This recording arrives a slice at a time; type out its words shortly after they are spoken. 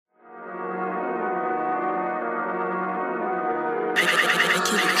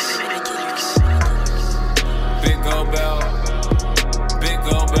old belt, big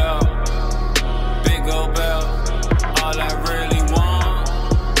old belt, big old belt. All I really want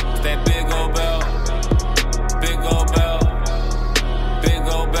is that big old belt, big old belt, big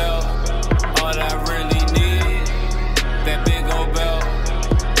old belt. All I really need, that big old belt,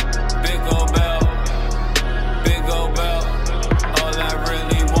 big old belt, big old belt. All I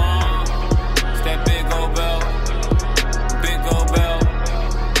really want is that big old belt, big old belt,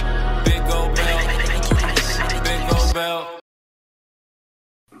 big old belt, big old belt.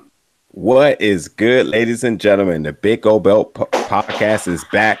 What is good, ladies and gentlemen? The Big Old Belt podcast is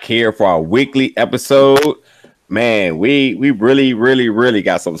back here for our weekly episode. Man, we really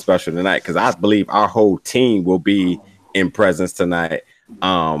got something special tonight because I believe our whole team will be in presence tonight.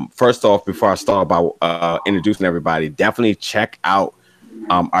 First off, before I start by introducing everybody, definitely check out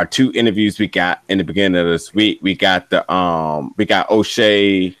our two interviews we got in the beginning of this week. We got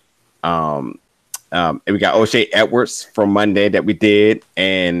O'Shea. We got O'Shea Edwards from Monday that we did,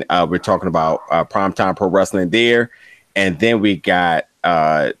 and we're talking about Primetime Pro Wrestling there. And then we got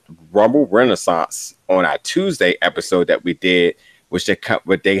Rumble Renaissance on our Tuesday episode that we did, which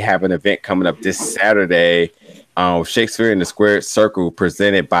they have an event coming up this Saturday, Shakespeare in the Squared Circle,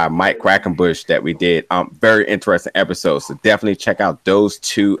 presented by Mike Quackenbush that we did. Very interesting episodes, so definitely check out those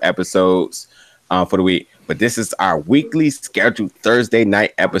two episodes for the week. But this is our weekly scheduled Thursday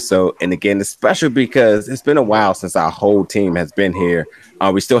night episode. And again, it's special because it's been a while since our whole team has been here.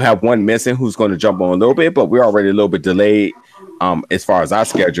 We still have one missing who's going to jump on a little bit, but we're already a little bit delayed as far as our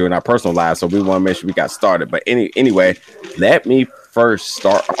schedule and our personal lives. So we want to make sure we got started. But anyway, let me first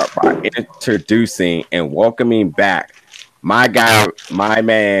start by introducing and welcoming back my guy, my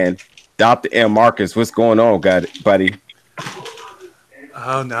man, Dr. M. Marcus. What's going on, buddy?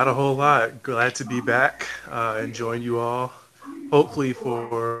 Not a whole lot. Glad to be back and join you all, hopefully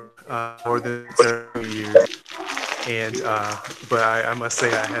for more than 30 years. And but I must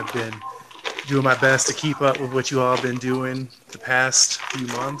say I have been doing my best to keep up with what you all have been doing the past few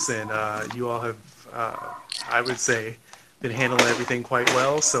months, and you all have, I would say, been handling everything quite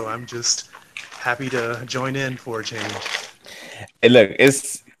well. So I'm just happy to join in for a change. Hey, look,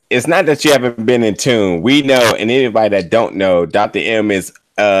 it's not that you haven't been in tune. We know, and anybody that don't know, Dr. M is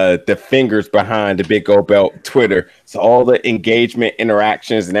the fingers behind the Big Old Belt Twitter. So all the engagement,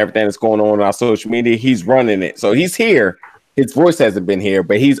 interactions, and everything that's going on our social media, he's running it. So he's here. His voice hasn't been here,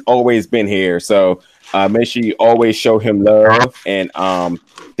 but he's always been here. So make sure you always show him love and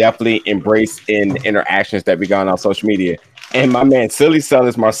definitely embrace in the interactions that we got on our social media. And my man, Silly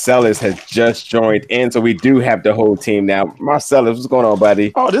Sellers Marcellus has just joined in. So we do have the whole team now. Marcellus, what's going on,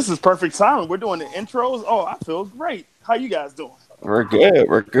 buddy? Oh, this is perfect timing. We're doing the intros. Oh, I feel great. How you guys doing? We're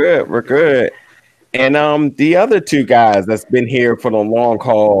good. And the other two guys that's been here for the long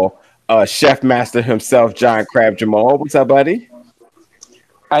haul, Chef Master himself, John Crab Jamal. What's up, buddy?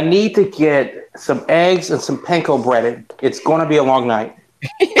 I need to get some eggs and some panko bread. It's going to be a long night.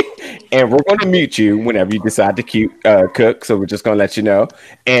 And we're going to mute you whenever you decide to cook. So we're just going to let you know.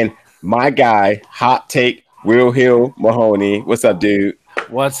 And my guy, Hot Take, Will Hill Mahoney. What's up, dude?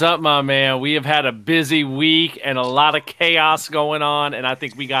 What's up, my man? We have had a busy week and a lot of chaos going on. And I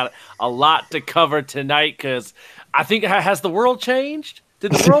think we got a lot to cover tonight because I think, has the world changed?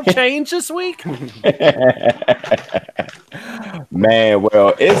 Did the world change this week? Man,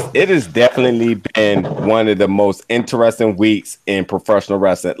 well, it has definitely been one of the most interesting weeks in professional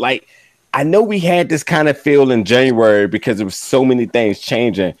wrestling. Like, I know we had this kind of feel in January because there was so many things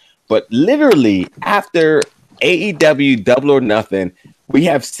changing, but literally after AEW Double or Nothing, we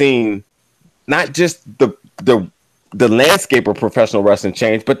have seen not just the landscape of professional wrestling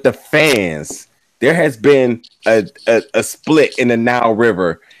change, but the fans. There has been a split in the Nile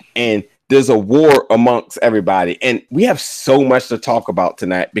River, and there's a war amongst everybody. And we have so much to talk about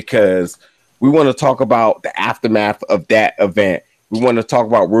tonight because we want to talk about the aftermath of that event. We want to talk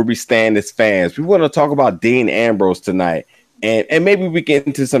about where we stand as fans. We want to talk about Dean Ambrose tonight. And maybe we get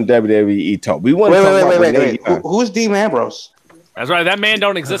into some WWE talk. We want to talk about wait. Who's Dean Ambrose? That's right. That man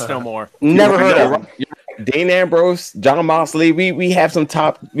don't exist no more. Never heard of him. Dean Ambrose, John Moxley. We have some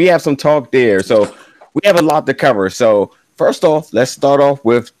talk there. So we have a lot to cover. So first off, let's start off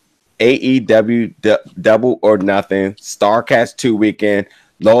with AEW Double or Nothing Starrcast 2 weekend,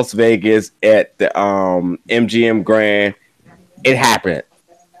 Las Vegas at the MGM Grand. It happened.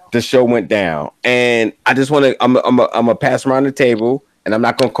 The show went down, and I just want to. I'm gonna pass around the table, and I'm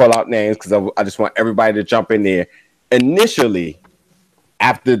not gonna call out names because I just want everybody to jump in there. Initially,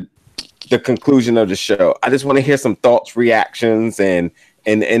 after the conclusion of the show, I just want to hear some thoughts, reactions, and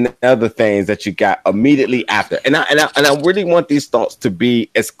other things that you got immediately after. And I really want these thoughts to be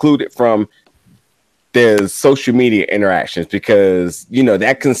excluded from there's social media interactions because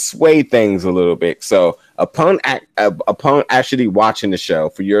that can sway things a little bit. So upon actually watching the show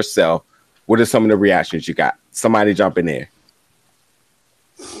for yourself, what are some of the reactions you got? Somebody jump in there.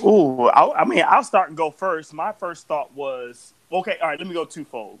 Ooh, I'll start and go first. My first thought was, okay, all right, let me go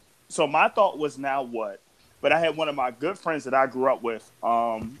twofold. So my thought was, now what? But I had one of my good friends that I grew up with.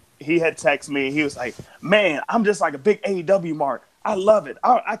 He had texted me. He was like, man, I'm just like a big AEW mark. I love it.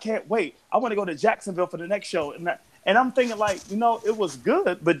 I can't wait. I want to go to Jacksonville for the next show. And I'm thinking like, it was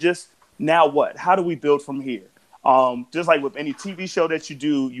good, but just now what? How do we build from here? Just like with any TV show that you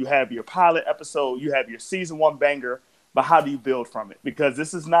do, you have your pilot episode, you have your season 1 banger, but how do you build from it? Because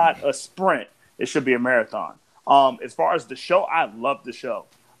this is not a sprint. It should be a marathon. As far as the show, I love the show.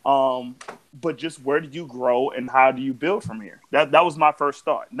 But just where do you grow and how do you build from here? That was my first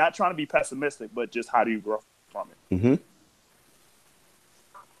thought. Not trying to be pessimistic, but just how do you grow from it? Mm-hmm.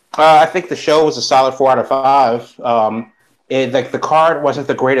 I think the show was a solid 4 out of 5. The card wasn't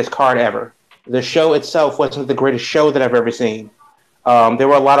the greatest card ever. The show itself wasn't the greatest show that I've ever seen. There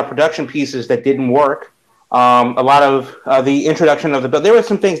were a lot of production pieces that didn't work. A lot of the introduction of there were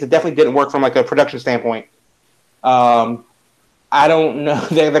some things that definitely didn't work from like a production standpoint. I don't know.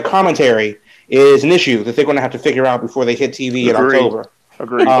 The commentary is an issue that they're going to have to figure out before they hit TV in October.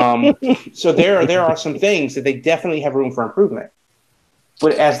 Agreed. So there are some things that they definitely have room for improvement.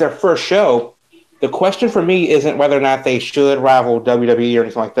 But as their first show, the question for me isn't whether or not they should rival WWE or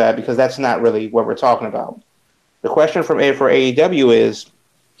anything like that, because that's not really what we're talking about. The question for AEW is,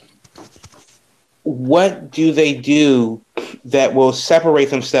 what do they do that will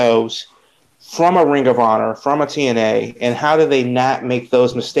separate themselves from a Ring of Honor, from a TNA, and how do they not make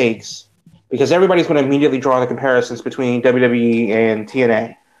those mistakes? Because everybody's going to immediately draw the comparisons between WWE and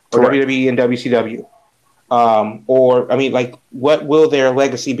TNA, or Correct. WWE and WCW. What will their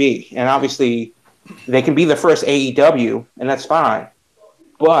legacy be? And obviously, they can be the first AEW, and that's fine.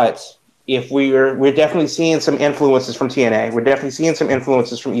 But if we're definitely seeing some influences from TNA, we're definitely seeing some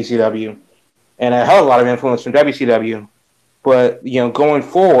influences from ECW, and a hell of a lot of influence from WCW. But going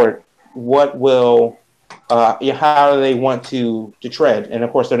forward, what will how do they want to tread? And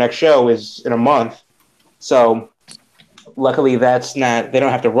of course, their next show is in a month, so luckily they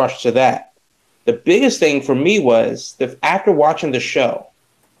don't have to rush to that. The biggest thing for me was that after watching the show,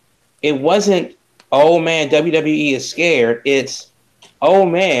 it wasn't, oh man, WWE is scared. It's, oh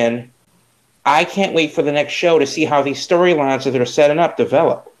man, I can't wait for the next show to see how these storylines that they're setting up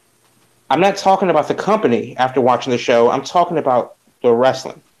develop. I'm not talking about the company after watching the show. I'm talking about the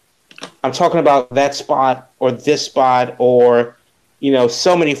wrestling. I'm talking about that spot or this spot or,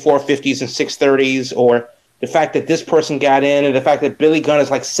 so many 450s and 630s, or the fact that this person got in, and the fact that Billy Gunn is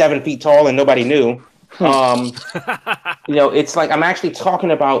like 7 feet tall and nobody knew. It's like I'm actually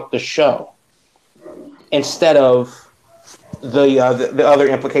talking about the show instead of the other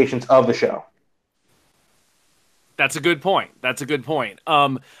implications of the show. That's a good point.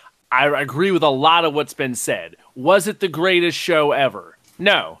 I agree with a lot of what's been said. Was it the greatest show ever?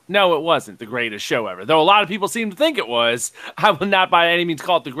 No, it wasn't the greatest show ever. Though a lot of people seem to think it was. I will not by any means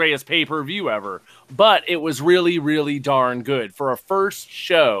call it the greatest pay-per-view ever. But it was really, really darn good. For a first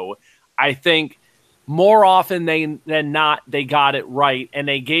show, I think more often than not, they got it right. And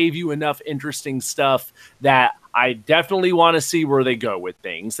they gave you enough interesting stuff that I definitely want to see where they go with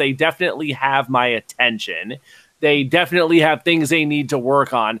things. They definitely have my attention. They definitely have things they need to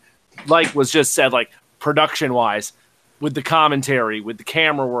work on. Like was just said, like production-wise, with the commentary, with the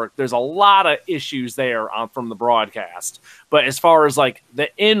camera work, there's a lot of issues there from the broadcast. But as far as like the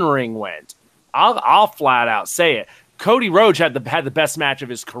in-ring went, I'll flat out say it. Cody Rhodes had the best match of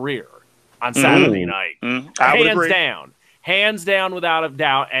his career on Saturday night. Hands down, without a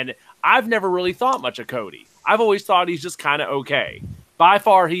doubt. And I've never really thought much of Cody. I've always thought he's just kind of okay. By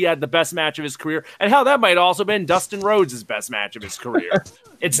far, he had the best match of his career, and hell, that might also been Dustin Rhodes' best match of his career.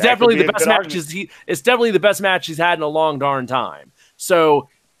 It's definitely the best matches it's definitely the best match he's had in a long darn time. So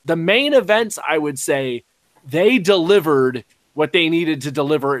the main events, I would say, they delivered what they needed to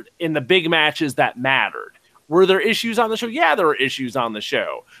deliver in the big matches that mattered. Were there issues on the show? Yeah, there were issues on the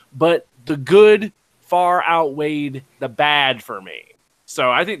show, but the good far outweighed the bad for me. So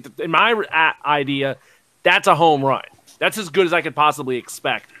I think in my idea, that's a home run. That's as good as I could possibly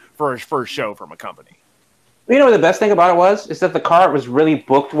expect for a first show from a company. You know what the best thing about it was? Is that the card was really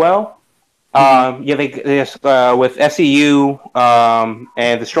booked well. With SEU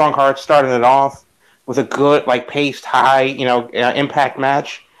and the Strong Hearts starting it off with a good, like, paced, high, impact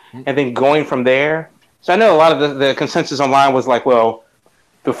match, and then going from there. So I know a lot of the consensus online was like, well,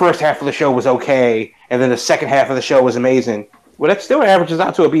 the first half of the show was okay, and then the second half of the show was amazing. Well, that still averages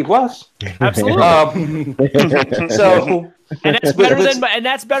out to a B plus. Absolutely. So, and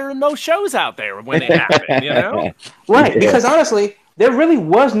that's better than most shows out there when they happen, you know? Right, because honestly, there really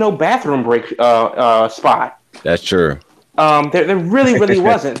was no bathroom break spot. That's true. There really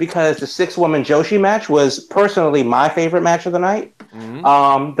wasn't, because the 6-woman Joshi match was personally my favorite match of the night.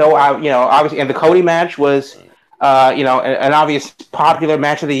 Mm-hmm. Though obviously, and the Cody match was, an obvious popular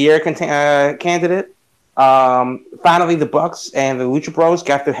match of the year candidate. Finally, the Bucks and the Lucha Bros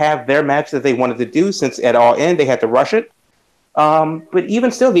got to have their match that they wanted to do, since at All In they had to rush it. But even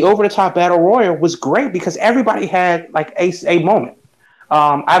still, the over the top battle royal was great because everybody had like a moment.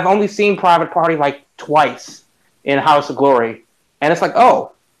 I've only seen Private Party like twice in House of Glory, and it's like,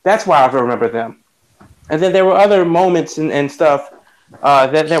 oh, that's why I remember them. And then there were other moments and stuff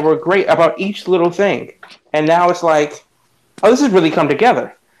that were great about each little thing. And now it's like, oh, this has really come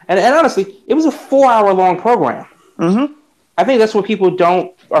together. And honestly, it was a 4-hour-long program. Mm-hmm. I think that's what people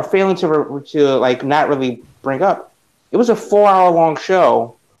are failing to like not really bring up. It was a 4-hour-long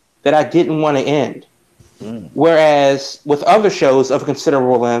show that I didn't want to end. Whereas with other shows of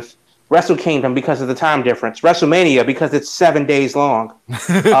considerable length, Wrestle Kingdom, because of the time difference, WrestleMania, because it's 7 days long,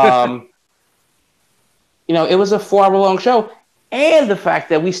 it was a 4-hour-long show. And the fact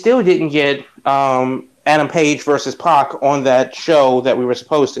that we still didn't get Adam Page versus Pac on that show that we were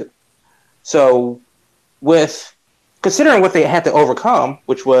supposed to. So, considering what they had to overcome,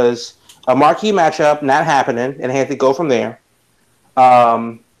 which was a marquee matchup not happening, and they had to go from there,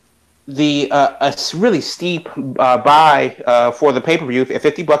 a really steep buy for the pay-per-view at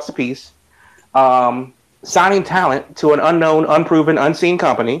 $50 a piece, signing talent to an unknown, unproven, unseen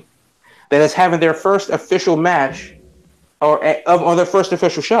company that is having their first official match or their first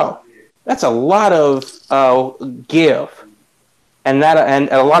official show. That's a lot of give, and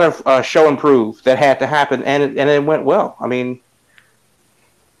a lot of show and prove that had to happen, and it went well. I mean,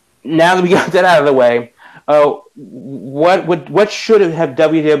 now that we got that out of the way, what should have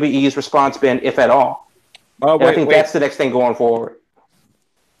WWE's response been, if at all? I think that's the next thing going forward.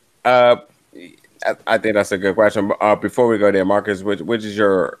 I think that's a good question. Before we go there, Marcus, which is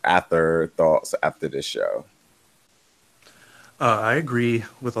your afterthoughts after this show? I agree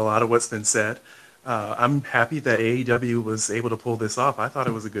with a lot of what's been said. I'm happy that AEW was able to pull this off. I thought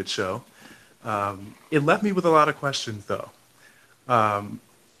it was a good show. It left me with a lot of questions, though.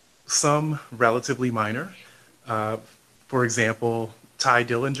 Some relatively minor. For example, Ty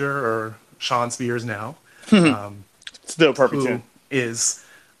Dillinger, or Sean Spears now. Still perfect. Who is,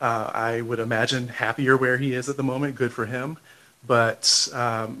 I would imagine, happier where he is at the moment. Good for him. But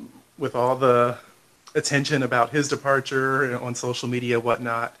with all the attention about his departure on social media,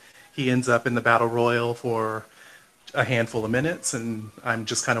 whatnot, he ends up in the Battle Royal for a handful of minutes, and I'm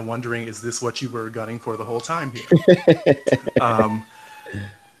just kind of wondering, is this what you were gunning for the whole time here?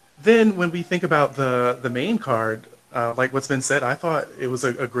 Then when we think about the main card, like what's been said, I thought it was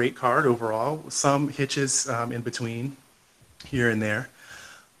a great card overall. Some hitches in between here and there.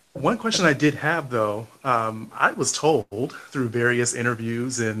 One question I did have, though, I was told through various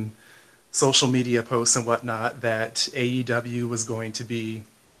interviews and social media posts and whatnot that AEW was going to be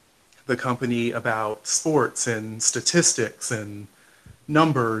the company about sports and statistics and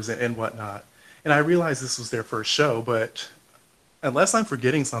numbers and whatnot. And I realized this was their first show, but unless I'm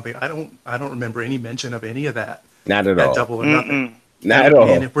forgetting something, I don't remember any mention of any of that. Not at all. Double or Nothing. Not at all.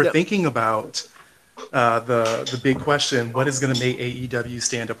 And if we're thinking about the big question, what is going to make AEW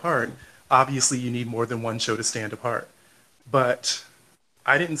stand apart? Obviously, you need more than one show to stand apart. But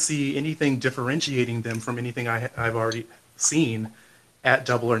I didn't see anything differentiating them from anything I've already seen at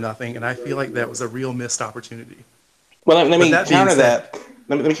Double or Nothing, and I feel like that was a real missed opportunity. Well, let me counter that.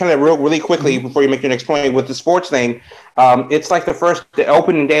 Let me counter that really quickly before you make your next point with the sports thing. It's like the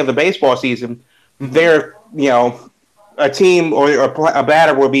opening day of the baseball season. They're, a team or a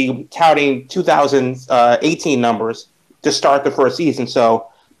batter will be touting 2018 numbers to start the first season. So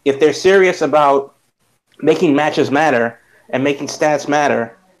if they're serious about making matches matter and making stats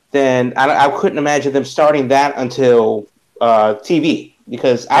matter, then I couldn't imagine them starting that until TV,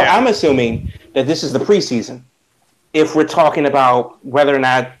 because I'm assuming that this is the preseason. If we're talking about whether or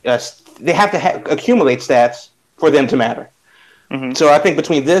not they have to accumulate stats for them to matter. Mm-hmm. So I think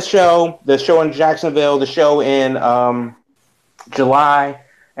between this show, the show in Jacksonville, the show in July,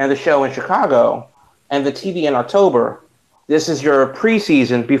 and the show in Chicago, and the TV in October, this is your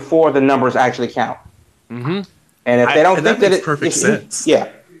preseason before the numbers actually count. Mm-hmm. And if they don't think that makes perfect sense.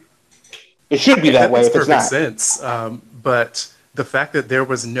 It should be that way if it's not. Perfect sense. But the fact that there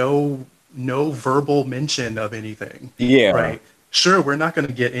was no verbal mention of anything. Yeah. Right. Sure, we're not going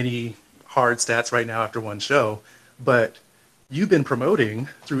to get any hard stats right now after one show, but you've been promoting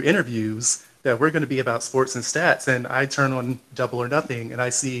through interviews that we're going to be about sports and stats, and I turn on Double or Nothing and I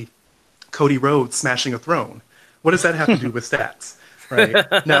see Cody Rhodes smashing a throne. What does that have to do with stats? Right.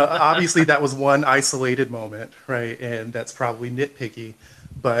 Now, obviously, that was one isolated moment, right? And that's probably nitpicky.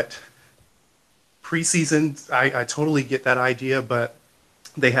 But preseason, I totally get that idea, but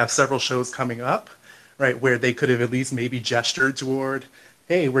they have several shows coming up, right, where they could have at least maybe gestured toward,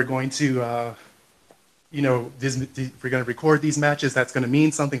 hey, we're going to, we're going to record these matches. That's going to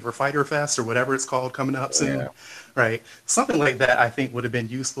mean something for Fyter Fest or whatever it's called coming up soon, right? Something like that I think would have been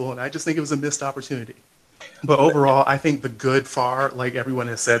useful, and I just think it was a missed opportunity. But overall, I think the good far, like everyone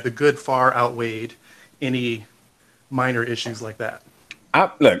has said, the good far outweighed any minor issues like that.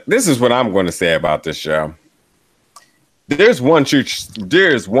 Look, this is what I'm going to say about this show. There's one true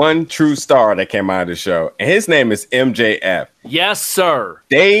star that came out of the show, and his name is MJF. Yes, sir.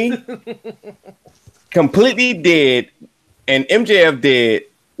 They completely did, and MJF did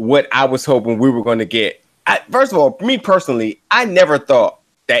what I was hoping we were going to get. First of all, me personally, I never thought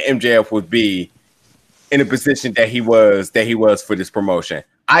that MJF would be in a position that he was for this promotion.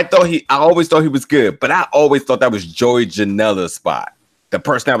 I always thought he was good, but I always thought that was Joey Janela's spot. The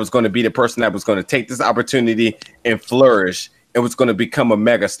person that was going to be the person that was going to take this opportunity and flourish and was going to become a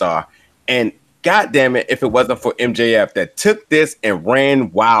megastar. And God damn it, if it wasn't for MJF that took this and ran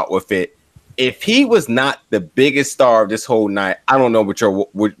wild with it, if he was not the biggest star of this whole night, I don't know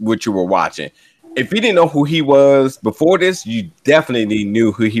what you were watching. If you didn't know who he was before this, you definitely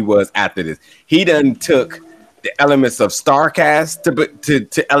knew who he was after this. He done took the elements of StarCast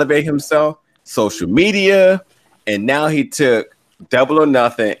to elevate himself, social media, and now he took Double or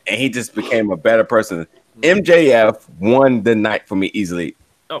Nothing, and he just became a better person. MJF won the night for me easily.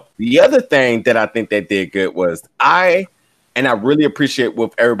 Oh. The other thing that I think they did good was I really appreciate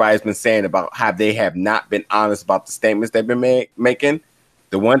what everybody's been saying about how they have not been honest about the statements they've been making.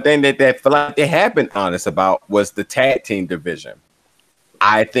 The one thing that they feel like they have been honest about was the tag team division.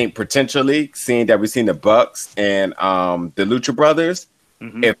 I think potentially seeing that we've seen the Bucks and the Lucha Brothers,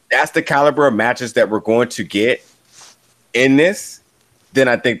 if that's the caliber of matches that we're going to get in this, then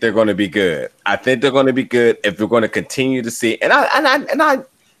I think they're going to be good. I think they're going to be good if we're going to continue to see. And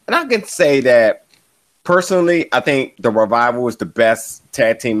I can say that personally, I think the Revival is the best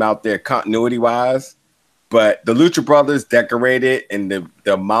tag team out there continuity wise. But the Lucha Brothers decorated, and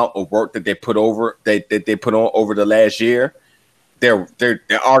the amount of work that they put on over the last year, they're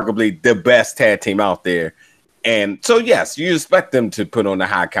arguably the best tag team out there. And so yes, you expect them to put on a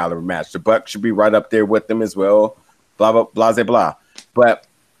high caliber match. The Bucks should be right up there with them as well. Blah blah blah blah blah. But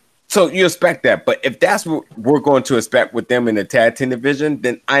so you expect that. But if that's what we're going to expect with them in the tag team division,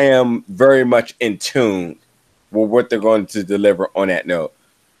 then I am very much in tune with what they're going to deliver on that note.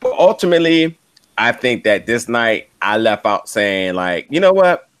 But ultimately, I think that this night I left out saying, like, you know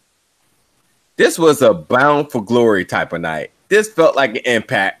what? This was a Bound for Glory type of night. This felt like an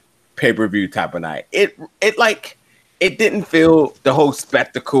Impact pay-per-view type of night. It didn't feel the whole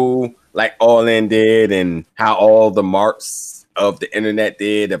spectacle like All In did, and how all the marks of the internet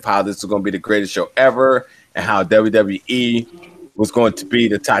did, of how this was going to be the greatest show ever, and how WWE was going to be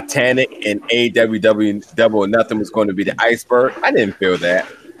the Titanic and AEW Double or Nothing was going to be the iceberg. I didn't feel that.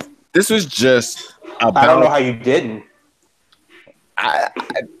 This was just about, I don't know how you didn't.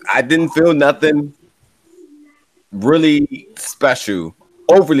 I didn't feel nothing really special,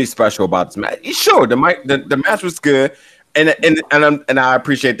 overly special about this match. Sure, the match was good, and I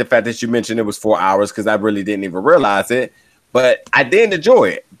appreciate the fact that you mentioned it was 4 hours, because I really didn't even realize it. But I did enjoy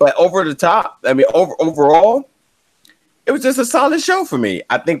it. But over the top, I mean, overall, it was just a solid show for me.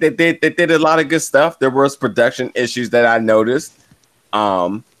 I think they did a lot of good stuff. There was production issues that I noticed.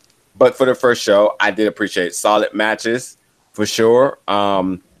 But for the first show, I did appreciate solid matches for sure.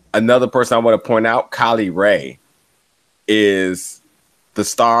 Another person I want to point out, Kylie Ray, is the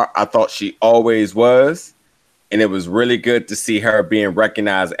star I thought she always was. And it was really good to see her being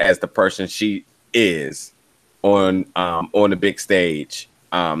recognized as the person she is on the big stage.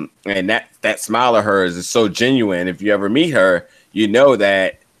 And that smile of hers is so genuine. If you ever meet her, you know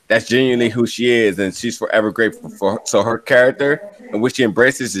that that's genuinely who she is, and she's forever grateful for. So her character and what she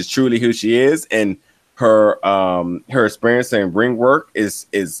embraces is truly who she is, and her experience in ring work is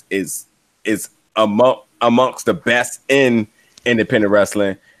amongst the best in independent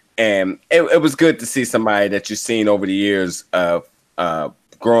wrestling. And it was good to see somebody that you've seen over the years of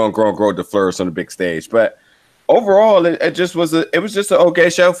grow to flourish on the big stage. But overall, it was just an okay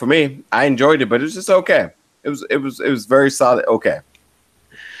show for me. I enjoyed it, but it was just okay. It was very solid. Okay.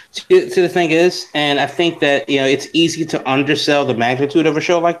 So the thing is, and I think that it's easy to undersell the magnitude of a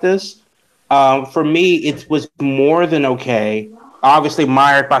show like this. For me, it was more than okay. Obviously,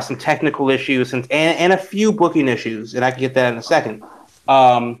 mired by some technical issues and a few booking issues, and I can get that in a second.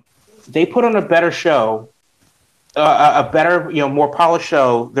 They put on a better show, a better, more polished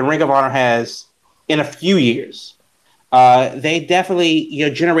show than Ring of Honor has in a few years. They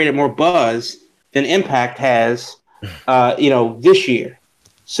definitely, generated more buzz than Impact has, this year.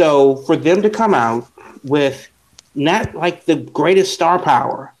 So for them to come out with not like the greatest star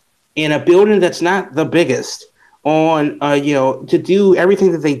power in a building that's not the biggest on, to do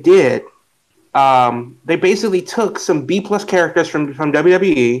everything that they did, they basically took some B+ characters from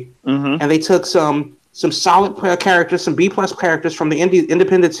WWE, and they took some solid characters, some B+ characters from the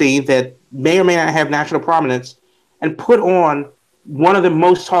independent scene that may or may not have national prominence, and put on one of the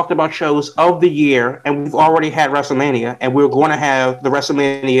most talked about shows of the year. And we've already had WrestleMania, and we're going to have the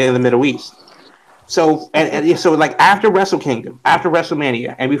WrestleMania in the Middle East. So, so like after Wrestle Kingdom, after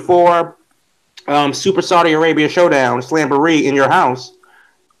WrestleMania, and before Super Saudi Arabia Showdown, Slamboree in your house,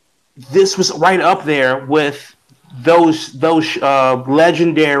 this was right up there with those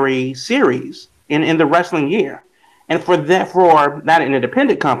legendary series in the wrestling year. And for not an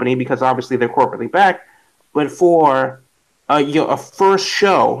independent company, because obviously they're corporately backed, but for a first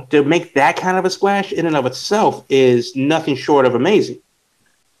show to make that kind of a splash in and of itself is nothing short of amazing.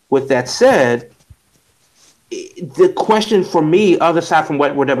 With that said, the question for me, other side from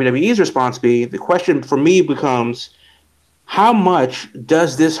what would WWE's response be, the question for me becomes, how much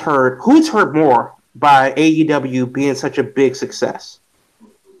does this hurt? Who's hurt more by AEW being such a big success?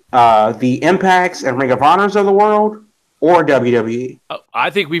 The Impacts and Ring of Honors of the world, or WWE? I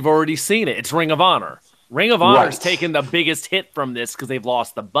think we've already seen it. It's Ring of Honor. Ring of Honor's taken the biggest hit from this because they've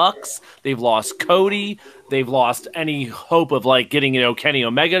lost the Bucks, they've lost Cody, they've lost any hope of like getting Kenny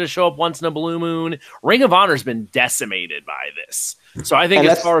Omega to show up once in a blue moon. Ring of Honor's been decimated by this. So I think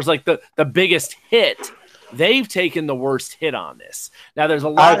as far as like the biggest hit, they've taken the worst hit on this. Now there's a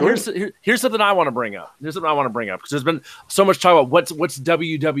lot. Here's something I want to bring up. Because there's been so much talk about what's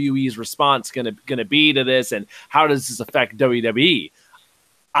WWE's response gonna be to this, and how does this affect WWE.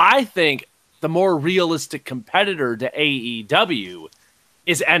 I think the more realistic competitor to AEW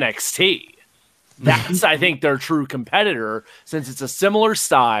is NXT. That's, I think, their true competitor, since it's a similar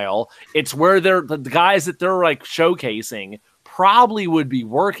style. It's where the guys that they're like showcasing probably would be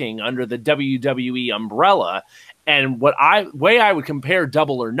working under the WWE umbrella. And way I would compare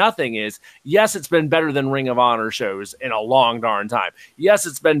Double or Nothing is, yes, it's been better than Ring of Honor shows in a long darn time. Yes,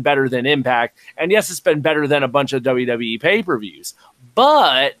 it's been better than Impact. And yes, it's been better than a bunch of WWE pay-per-views.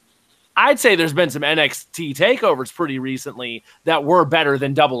 But I'd say there's been some NXT takeovers pretty recently that were better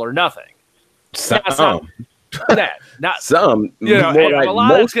than Double or Nothing. Some. Not some. And like a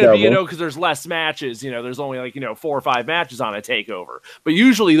lot of it's going to be, because there's less matches. There's only like 4 or 5 matches on a takeover. But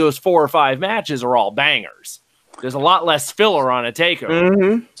usually those 4 or 5 matches are all bangers. There's a lot less filler on a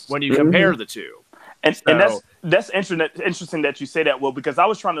takeover when you compare the two. And that's interesting that you say that, Will, because I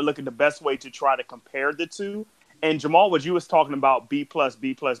was trying to look at the best way to try to compare the two. And Jamal, what you was talking about, B+, B+,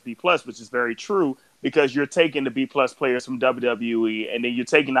 B+, which is very true, because you're taking the B+ players from WWE, and then you're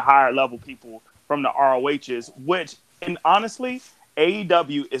taking the higher level people from the ROHs, which, and honestly,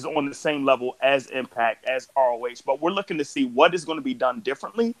 AEW is on the same level as Impact, as ROH, but we're looking to see what is going to be done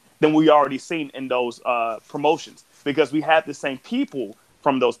differently than we already seen in those promotions, because we have the same people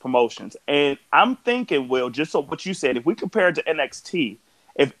from those promotions. And I'm thinking, Will, just so what you said, if we compare it to NXT,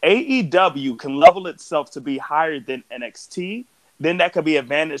 if AEW can level itself to be higher than NXT, then that could be an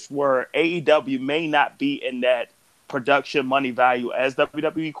advantage where AEW may not be in that production money value as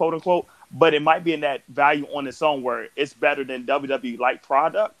WWE, quote unquote, but it might be in that value on its own where it's better than WWE-like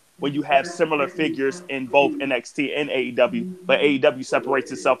product when you have similar figures in both NXT and AEW, but AEW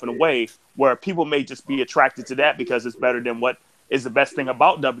separates itself in a way where people may just be attracted to that because it's better than what is the best thing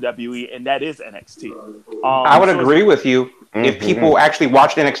about WWE, and that is NXT. I would agree with you if people actually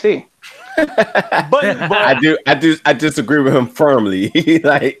watched NXT. but I disagree with him firmly.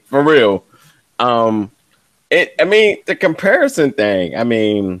 Like, for real. The comparison thing,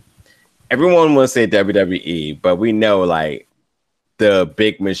 everyone will say WWE, but we know like the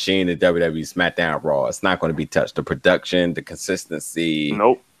big machine of WWE, SmackDown, Raw, it's not going to be touched. The production, the consistency,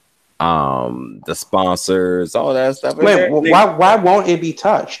 nope. The sponsors, all that stuff. Why won't it be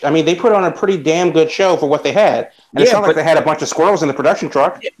touched? They put on a pretty damn good show for what they had, and it's not like they had a bunch of squirrels in the production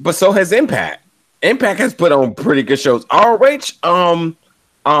truck. But so has Impact. Impact has put on pretty good shows. ROH,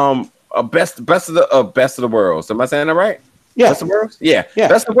 best of the world. Am I saying that right? Yeah. Best of the world. Yeah.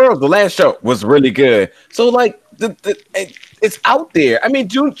 Best of the world. The last show was really good. So like it's out there.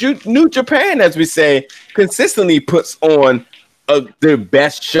 New Japan, as we say, consistently puts on the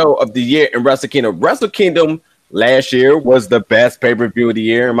best show of the year in Wrestle Kingdom. Wrestle Kingdom last year was the best pay-per-view of the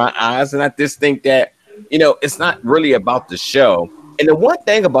year in my eyes, and I just think that, you know, it's not really about the show. And the one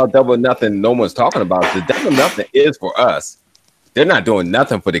thing about Double or Nothing no one's talking about is the Double or Nothing is for us. They're not doing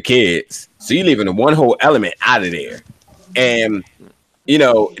nothing for the kids. So you're leaving the one whole element out of there. And, you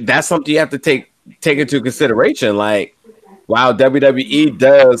know, that's something you have to take into consideration. Like, while WWE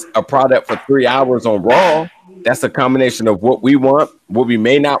does a product for 3 hours on Raw, that's a combination of what we want, what we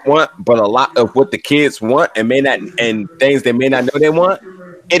may not want, but a lot of what the kids want and may not, and things they may not know they want.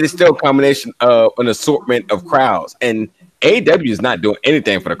 It is still a combination of an assortment of crowds. And AEW is not doing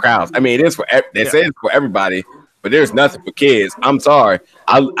anything for the crowds. I mean, it is for they say it's for everybody, but there's nothing for kids. I'm sorry,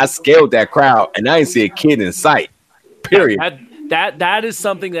 I scaled that crowd and I didn't see a kid in sight. Period. That is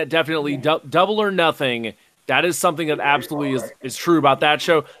something that definitely Double or Nothing. That is something that absolutely is true about that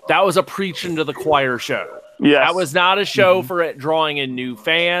show. That was a preaching to the choir show. Yes. That was not a show for it drawing in new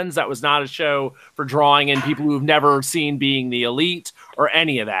fans. That was not a show for drawing in people who've never seen Being the Elite or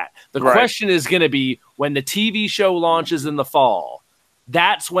any of that. The question is going to be when the TV show launches in the fall,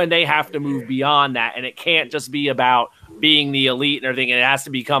 that's when they have to move beyond that. And it can't just be about Being the Elite and everything. It has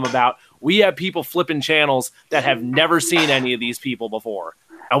to become about, we have people flipping channels that have never seen any of these people before.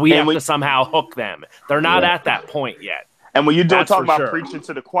 And we have to somehow hook them. They're not at that point yet. And when you don't talk about preaching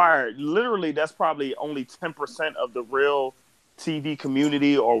to the choir, literally that's probably only 10% of the real TV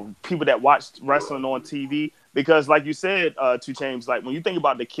community or people that watch wrestling on TV. Because like you said, 2 Chainz, like when you think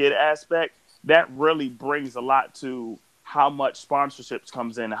about the kid aspect, that really brings a lot to how much sponsorships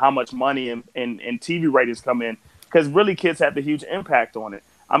comes in, how much money and TV ratings come in. Because really kids have the huge impact on it.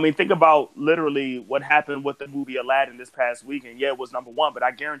 I mean, think about literally what happened with the movie Aladdin this past weekend. Yeah, it was #1, but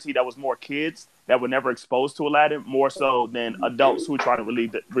I guarantee that was more kids that were never exposed to Aladdin, more so than adults who are trying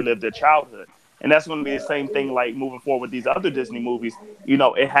to relive their childhood. And that's going to be the same thing like moving forward with these other Disney movies. You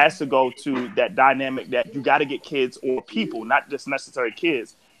know, it has to go to that dynamic that you got to get kids or people, not just necessarily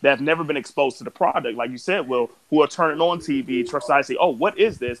kids, that have never been exposed to the product, like you said, Will, who are turning on TV, trying to say, oh, what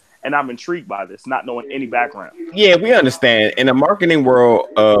is this? And I'm intrigued by this, not knowing any background. Yeah, we understand. In the marketing world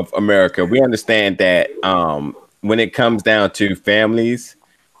of America, we understand that when it comes down to families,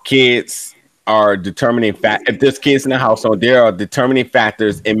 kids are determining if there's kids in the household, there are determining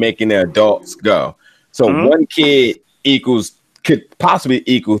factors in making the adults go. So one kid could possibly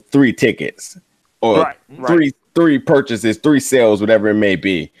equal 3 tickets or three purchases, 3 sales, whatever it may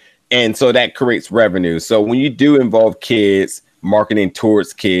be. And so that creates revenue. So when you do involve kids, marketing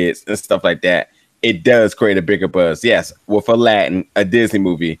towards kids and stuff like that, it does create a bigger buzz. Yes, with Aladdin, a Disney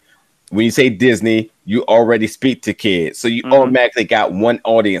movie, when you say Disney, you already speak to kids. So you automatically got one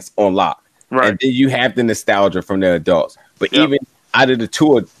audience on lock. Right. And then you have the nostalgia from the adults. But even out of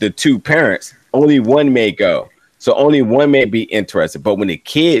the two parents, only one may go. So only one may be interested. But when the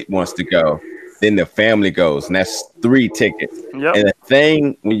kid wants to go, then the family goes. And that's 3 tickets. Yep. And the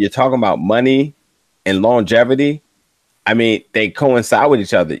thing, when you're talking about money and longevity, I mean, they coincide with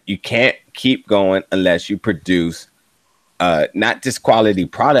each other. You can't keep going unless you produce not just quality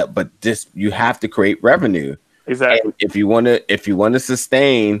product, but you have to create revenue. Exactly. And if you want to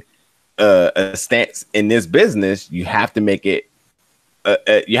sustain a stance in this business, you have to make it.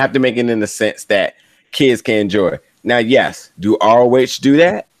 You have to make it in the sense that kids can enjoy. Now, yes, do ROH do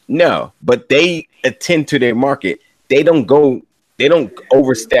that? No, but they attend to their market. They don't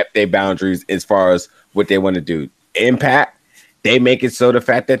overstep their boundaries as far as what they want to do. Impact, they make it so the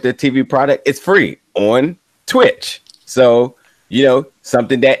fact that their TV product is free on Twitch. So, you know,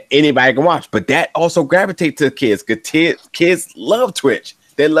 something that anybody can watch, but that also gravitates to kids because kids love Twitch.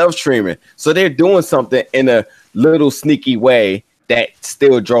 They love streaming. So they're doing something in a little sneaky way that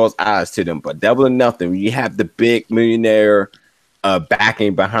still draws eyes to them. But Double or Nothing, you have the big millionaire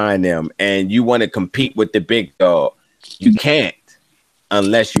backing behind them and you want to compete with the big dog. You can't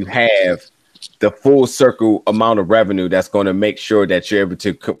unless you have the full circle amount of revenue that's going to make sure that you're able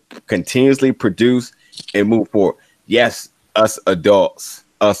to continuously produce and move forward. Yes, us adults,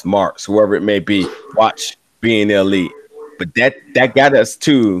 us marks, whoever it may be, watch Being the Elite. But that got us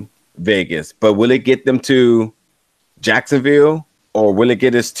to Vegas. But will it get them to Jacksonville? Or will it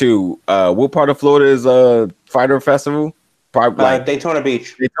get us to what part of Florida is Fighter Festival? Probably like Daytona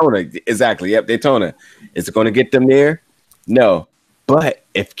Beach. Daytona, exactly. Yep, Daytona. Is it going to get them there? No. But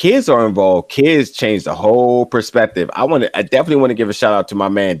if kids are involved, kids change the whole perspective. I definitely want to give a shout out to my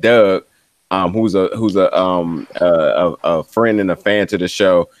man Doug, who's a friend and a fan to the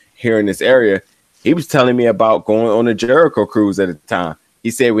show here in this area. He was telling me about going on a Jericho cruise at the time. He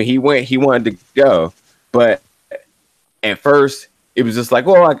said when he went, he wanted to go, but at first it was just like,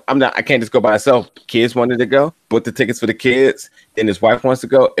 well, I can't just go by myself. Kids wanted to go, book the tickets for the kids. Then his wife wants to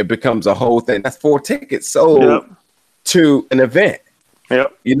go. It becomes a whole thing. That's 4 tickets sold to an event.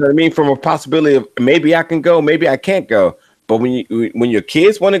 Yep. You know what I mean? From a possibility of maybe I can go, maybe I can't go. But when your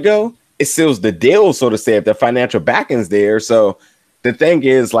kids want to go, it seals the deal, so to say, if the financial backing's there. So the thing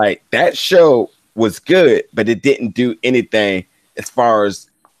is, like, that show was good, but it didn't do anything as far as,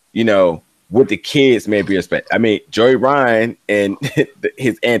 you know, what the kids maybe expect. I mean, Joey Ryan and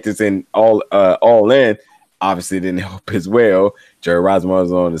his antics and all in obviously didn't help as well. Jerry Rosman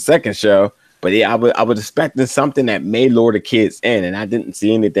was on the second show, but yeah, I was expecting something that may lure the kids in, and I didn't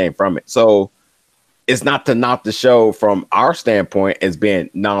see anything from it. So it's not to knock the show from our standpoint as being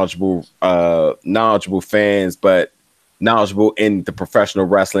knowledgeable fans, but knowledgeable in the professional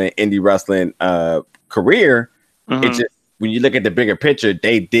wrestling, indie wrestling career. It's just, when you look at the bigger picture,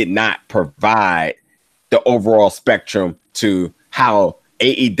 they did not provide the overall spectrum to how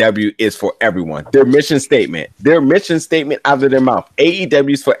AEW is for everyone. Their mission statement out of their mouth,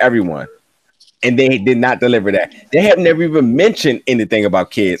 AEW is for everyone. And they did not deliver that. They have never even mentioned anything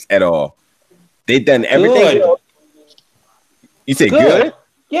about kids at all. They've done everything. Good. You say good?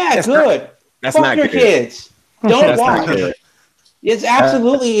 Yeah, That's good. That's Fuck not your good. kids. Don't That's not watch. good. It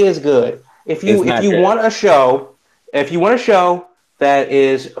absolutely is good. If you good. want a show, that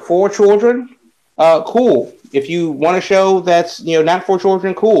is for children, cool. If you want a show that's not for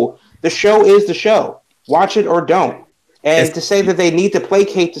children, cool. The show is the show. Watch it or don't. And to say that they need to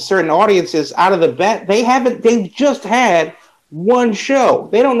placate to certain audiences out of the bat, they just had one show.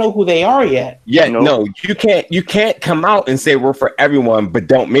 They don't know who they are yet. Yeah, no, you can't come out and say we're for everyone, but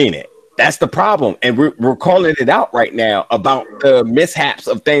don't mean it. That's the problem. And we're calling it out right now about the mishaps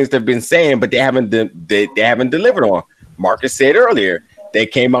of things they've been saying, but they haven't delivered on. Marcus said earlier, they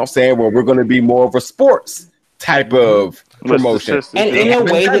came out saying, well, we're going to be more of a sports type of promotion. And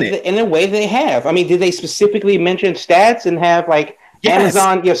in a way they have. I mean, did they specifically mention stats and have like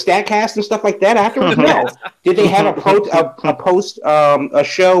Amazon, StatCast and stuff like that afterwards? No. Did they have a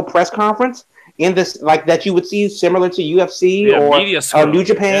show press conference in this, like, that you would see similar to UFC or New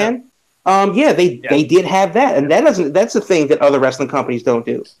Japan? They did have that, and that's the thing that other wrestling companies don't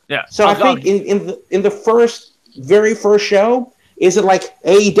do. Yeah. So I think in the very first show, is it like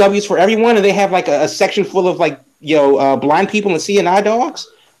AEW's for everyone, and they have like a section full of like blind people and CNI dogs?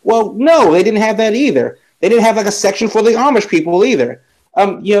 Well, no, they didn't have that either. They didn't have like a section for the Amish people either. I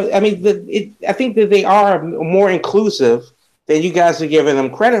think that they are more inclusive than you guys are giving them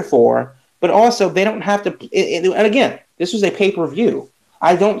credit for, but also they don't have to. And again, this was a pay-per-view.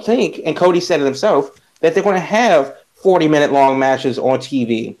 I don't think, and Cody said it himself, that they're going to have 40-minute long matches on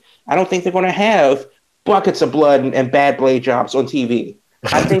TV. I don't think they're going to have buckets of blood and bad blade jobs on TV.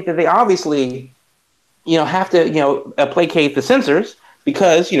 I think that they obviously, have to, placate the censors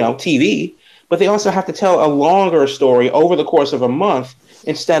because, TV, but they also have to tell a longer story over the course of a month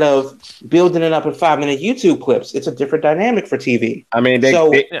instead of building it up in 5-minute YouTube clips. It's a different dynamic for TV. I mean,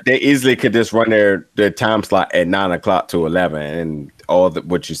 they easily could just run their time slot at 9 o'clock to 11, and all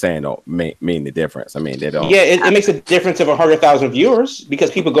what you're saying don't mean the difference. I mean, they don't. Yeah, it makes a difference of 100,000 viewers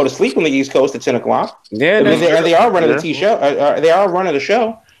because people go to sleep on the East Coast at 10 o'clock. Yeah, they are running the show. They are running the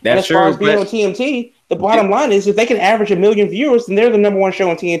show. That's and as true, far as being on TNT, the bottom line is if they can average 1 million viewers, then they're the number one show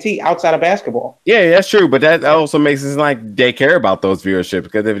on TNT outside of basketball. Yeah, that's true. But that also makes it like they care about those viewership,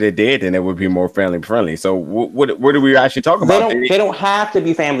 because if they did, then it would be more family friendly. So what do we actually talk about? They don't have to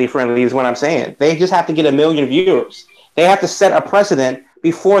be family friendly is what I'm saying. They just have to get 1 million viewers. They have to set a precedent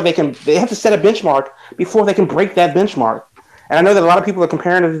before they have to set a benchmark before they can break that benchmark. And I know that a lot of people are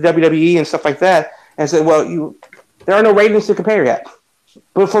comparing it to WWE and stuff like that and say, well, there are no ratings to compare yet.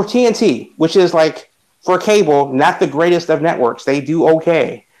 But for TNT, which is like for cable, not the greatest of networks, they do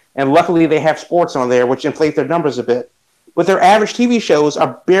okay. And luckily they have sports on there, which inflate their numbers a bit. But their average TV shows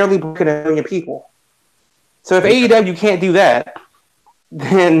are barely breaking 1 million people. So if AEW can't do that,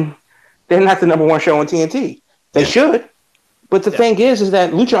 then they're not the number one show on TNT. They should. But the thing is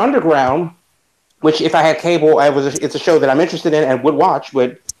that Lucha Underground, which if I had cable, it's a show that I'm interested in and would watch,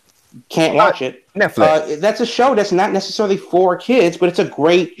 but can't watch it. Netflix. That's a show that's not necessarily for kids, but it's a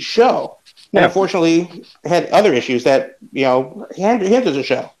great show. And unfortunately, had other issues that hinders the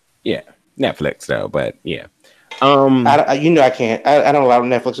show. Yeah, Netflix though, but yeah. I can't. I don't allow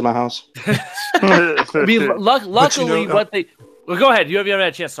Netflix in my house. I mean, luckily, Well, go ahead. You haven't had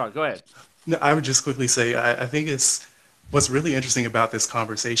a chance to talk. Go ahead. No, I would just quickly say I think it's what's really interesting about this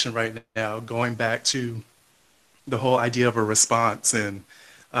conversation right now, going back to the whole idea of a response and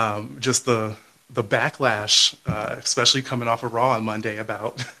just the backlash, especially coming off of Raw on Monday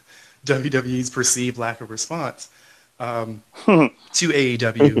about WWE's perceived lack of response. to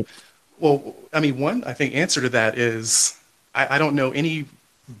AEW? Well, I mean, one, I think answer to that is I don't know any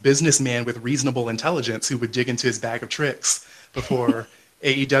businessman with reasonable intelligence who would dig into his bag of tricks before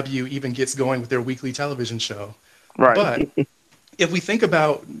AEW even gets going with their weekly television show. Right. But if we think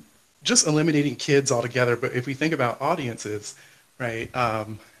about just eliminating kids altogether, but if we think about audiences, right,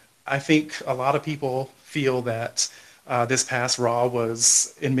 I think a lot of people feel that this past Raw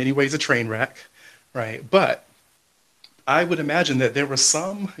was in many ways a train wreck, right? But I would imagine that there was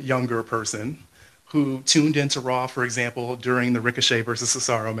some younger person who tuned into Raw, for example, during the Ricochet versus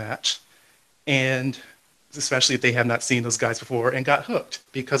Cesaro match, and especially if they have not seen those guys before, and got hooked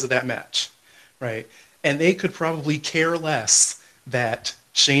because of that match, right? And they could probably care less that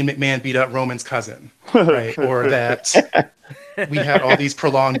Shane McMahon beat up Roman's cousin, right? Or that we had all these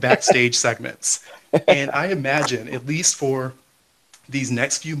prolonged backstage segments. And I imagine, at least for these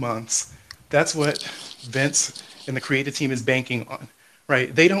next few months, that's what Vince and the creative team is banking on,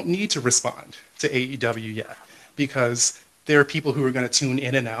 right? They don't need to respond to AEW yet because there are people who are going to tune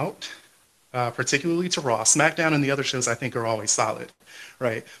in and out, particularly to Raw. SmackDown and the other shows I think are always solid,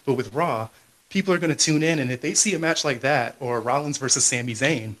 right? But with Raw, people are going to tune in, and if they see a match like that or Rollins versus Sami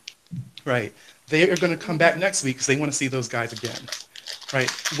Zayn, right, they are going to come back next week because they want to see those guys again, right?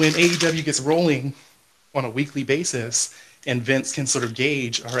 When AEW gets rolling on a weekly basis and Vince can sort of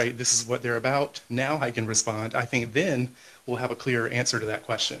gauge, all right, this is what they're about, now I can respond, I think then we'll have a clearer answer to that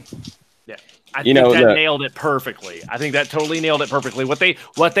question. Yeah. I think that nailed it perfectly. I think that totally nailed it perfectly. What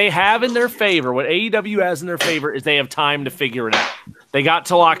they have in their favor, what AEW has in their favor, is they have time to figure it out. They got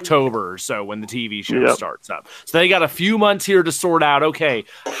till October or so when the TV show starts up. So they got a few months here to sort out, okay,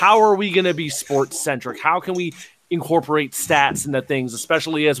 how are we going to be sports-centric? How can we incorporate stats into things,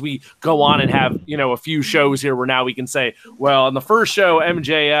 especially as we go on and have, a few shows here where now we can say, well, on the first show,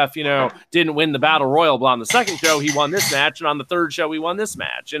 MJF, didn't win the Battle Royal, but on the second show, he won this match, and on the third show, he won this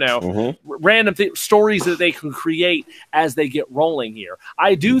match, random stories that they can create as they get rolling here.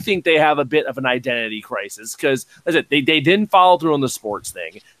 I do think they have a bit of an identity crisis because, as I said, they didn't follow through on the sports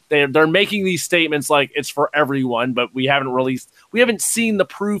thing. They're making these statements like it's for everyone, but we haven't seen the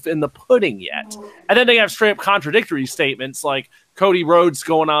proof in the pudding yet. And then they have straight up contradictory statements like Cody Rhodes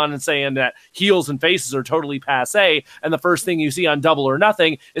going on and saying that heels and faces are totally passé, and the first thing you see on Double or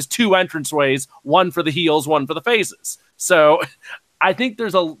Nothing is two entranceways, one for the heels, one for the faces. So I think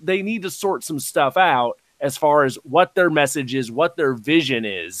they need to sort some stuff out as far as what their message is, what their vision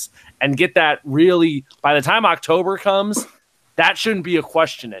is, and get that really, by the time October comes, that shouldn't be a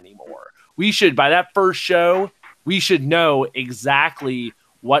question anymore. By that first show, we should know exactly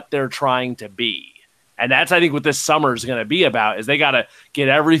what they're trying to be. And that's, I think, what this summer is going to be about, is they got to get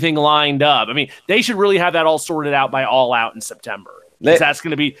everything lined up. I mean, they should really have that all sorted out by All Out in September. That's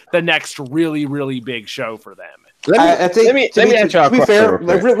going to be the next really, really big show for them. Let me answer our question.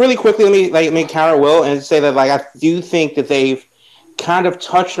 Really quickly, let me counter Will and say that I do think that they've kind of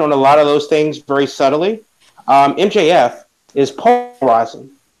touched on a lot of those things very subtly. MJF is polarizing,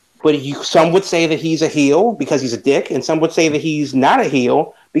 but some would say that he's a heel because he's a dick, and some would say that he's not a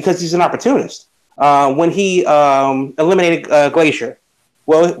heel because he's an opportunist. When he eliminated Glacier,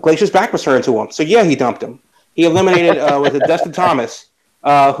 well, Glacier's back was turned to him, so yeah, he dumped him. He eliminated Dustin Thomas,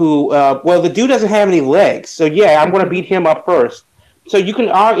 the dude doesn't have any legs, so yeah, I'm going to beat him up first. So you can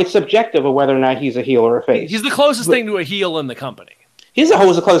argue it's subjective of whether or not he's a heel or a face. He's the closest thing to a heel in the company. He's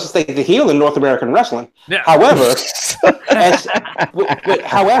the closest thing to heel in North American wrestling. Yeah.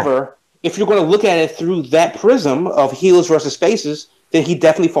 However, if you're going to look at it through that prism of heels versus faces, then he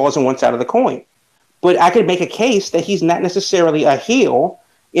definitely falls on one side of the coin. But I could make a case that he's not necessarily a heel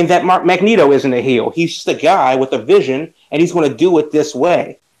in that Magneto isn't a heel. He's just a guy with a vision, and he's going to do it this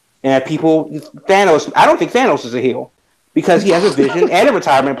way. And Thanos, I don't think Thanos is a heel because he has a vision and a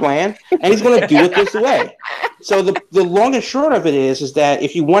retirement plan, and he's going to do it this way. So the long and short of it is that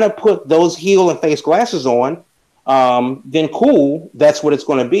if you want to put those heel and face glasses on, then cool, that's what it's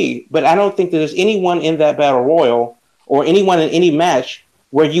going to be. But I don't think that there's anyone in that Battle Royal or anyone in any match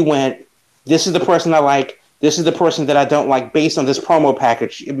where you went, this is the person I like, this is the person that I don't like based on this promo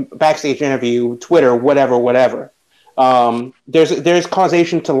package, backstage interview, Twitter, whatever. There's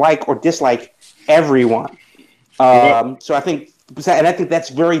causation to like or dislike everyone. So I think that's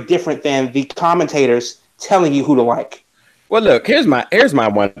very different than the commentators telling you who to like. Well, look, here's my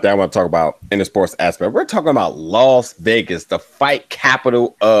one thing I want to talk about in the sports aspect. We're talking about Las Vegas, the fight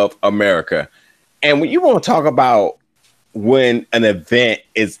capital of America. And when you want to talk about when an event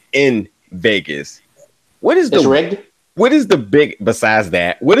is in Vegas, rigged? What is the besides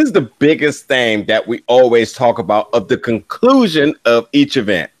that, what is the biggest thing that we always talk about of the conclusion of each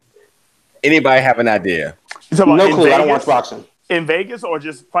event? Anybody have an idea? You talking No about in clue. I don't Vegas? watch boxing. In Vegas or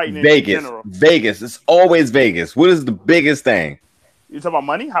just fighting in Vegas. general? Vegas. It's always Vegas. What is the biggest thing? You talking about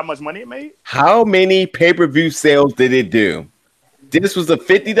money? How much money it made? How many pay-per-view sales did it do? This was a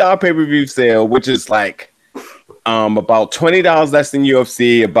 $50 pay-per-view sale, which is like about $20 less than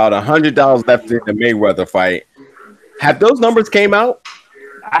UFC, about $100 less than the Mayweather fight. Have those numbers came out?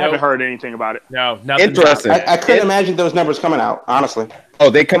 I haven't heard anything about it. No, nothing. Interesting. I couldn't imagine those numbers coming out, honestly. Oh,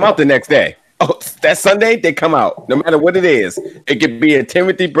 they come out the next day. Oh, that Sunday, they come out. No matter what it is. It could be a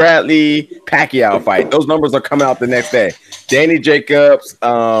Timothy Bradley Pacquiao fight. Those numbers are coming out the next day. Danny Jacobs,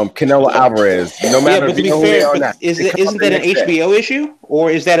 Canelo Alvarez. No matter But to be who they fair, are or not. isn't they come out that the an next day. HBO issue, or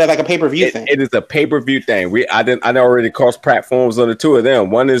is that like a pay-per-view thing? It is a pay-per-view thing. I already cross platforms on the two of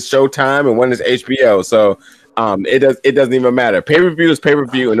them. One is Showtime and one is HBO. So it doesn't even matter. Pay-per-view is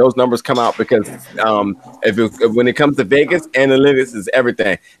pay-per-view, and those numbers come out because when it comes to Vegas, analytics is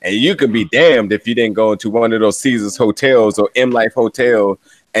everything. And you could be damned if you didn't go into one of those Caesars hotels or M Life Hotel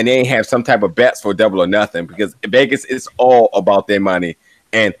and they ain't have some type of bets for double or nothing, because Vegas is all about their money,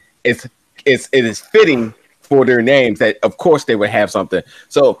 and it is fitting for their names that of course they would have something.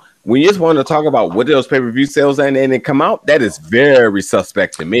 So when you just want to talk about what those pay-per-view sales and then they come out, that is very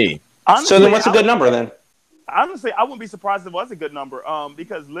suspect to me. Honestly, So then what's a good number then? Honestly, I wouldn't be surprised if it was a good number.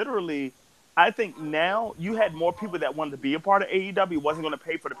 Because literally, I think now you had more people that wanted to be a part of AEW. Wasn't going to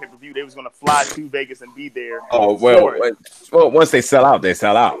pay for the pay-per-view. They was going to fly to Vegas and be there. Oh for it. well, once they sell out, they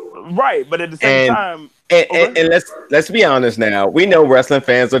sell out. Right, but at the same time, And let's be honest now. We know wrestling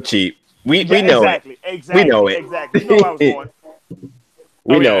fans are cheap. We know exactly, it. exactly, We know it. exactly. You know where I was going.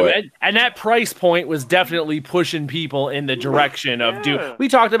 We know it. And that price point was definitely pushing people in the direction of Yeah. We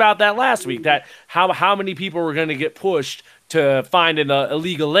talked about that last week. That how many people were going to get pushed to find an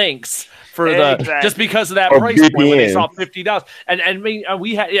illegal links for Exactly. just because of that Or price point when they VPN. saw $50. And I mean,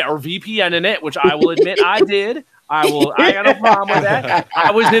 we had or VPN in it, which I will admit I did. I got no problem with that.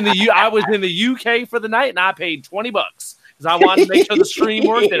 I was in the UK for the night and I paid $20 because I wanted to make sure the stream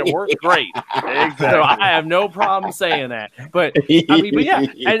worked, and it worked great. Exactly. So I have no problem saying that. But I mean, but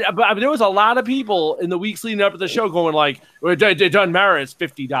yeah, but there was a lot of people in the weeks leading up to the show going like, well, it doesn't matter, it's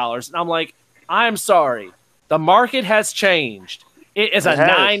 $50, and I'm like, I'm sorry, the market has changed. It is a It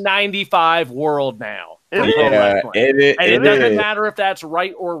has. $9.95 world now. It for is. pro Yeah, wrestling. it And it doesn't is. matter if that's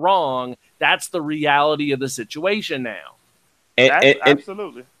right or wrong. That's the reality of the situation now.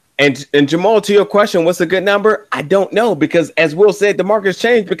 Absolutely. And Jamal, to your question, what's a good number? I don't know, because as Will said, the market's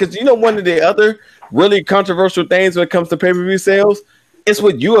changed. Because one of the other really controversial things when it comes to pay-per-view sales is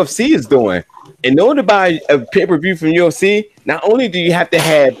what UFC is doing. In order to buy a pay-per-view from UFC, not only do you have to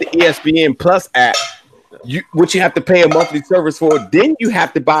have the ESPN Plus app, which you have to pay a monthly service for, then you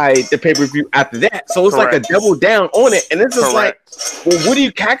have to buy the pay-per-view after that. So it's like a Correct. double down on it. And it's just like, well, what are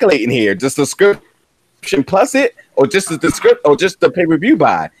you calculating here? Just the subscription plus it, or just the pay-per-view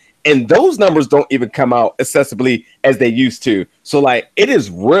buy? And those numbers don't even come out accessibly as they used to. So like, it is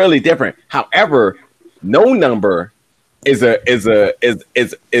really different. However, no number is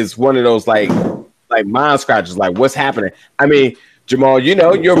one of those like mind scratchers. Like, what's happening? I mean, Jamal,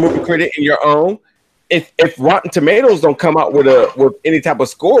 you're a movie critic in your own. If Rotten Tomatoes don't come out with any type of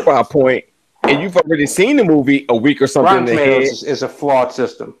score by a point, and you've already seen the movie a week or something Rotten in the head, Tomatoes is a flawed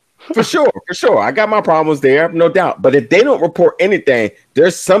system. for sure. I got my problems there, no doubt. But if they don't report anything,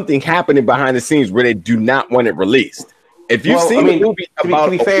 there's something happening behind the scenes where they do not want it released. If you've seen the movie about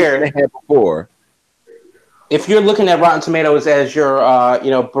to be a fair, week and a half before, if you're looking at Rotten Tomatoes as your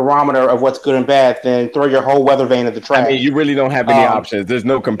barometer of what's good and bad, then throw your whole weather vane at the trash. I mean, you really don't have any options. There's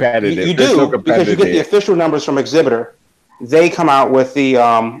no competitive. You There's do, no because you get the official numbers from Exhibitor. They come out with the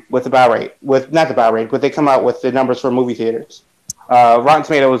buy rate, not the buy rate, but they come out with the numbers for movie theaters. Rotten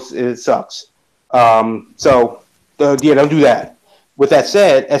Tomatoes, it sucks. Don't do that. With that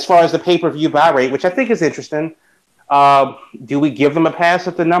said, as far as the pay-per-view buy rate, which I think is interesting, do we give them a pass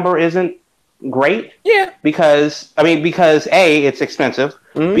if the number isn't great? Yeah. Because A, it's expensive.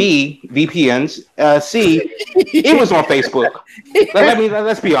 Mm-hmm. B, VPNs. C, it was on Facebook.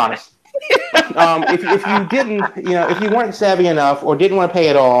 Let's be honest. If you didn't, if you weren't savvy enough or didn't want to pay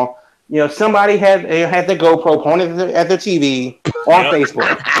at all, somebody had their GoPro pointed at their TV on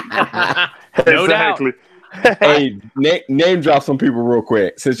Facebook. No doubt. Hey, name drop some people real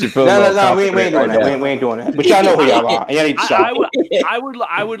quick since you feel No, we ain't doing that. We ain't doing that. But y'all know who y'all are. Y'all need to stop.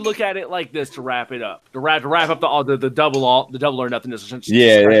 I would look at it like this to wrap it up. To wrap up the double or nothing.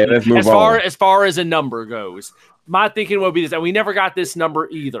 Yeah. Let's move on. As far as a number goes, my thinking would be this, and we never got this number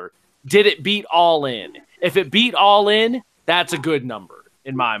either. Did it beat All In? If it beat All In, that's a good number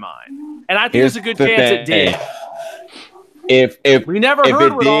in my mind, and I think there's a good chance it did. If We never if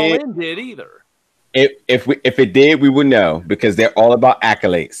heard it what All did- In did either. If it did, we would know because they're all about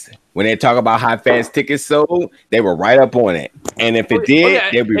accolades. When they talk about how fast tickets sold, they were right up on it. And if it did,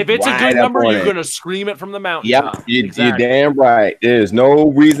 they'd be if it's right a good number, up on you're it. going to scream it from the Yep, mountaintop. you're damn right. There's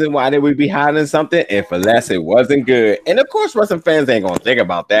no reason why they would be hiding something unless it wasn't good. And of course, wrestling fans ain't gonna think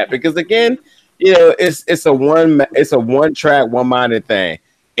about that because again, it's a one track, one minded thing.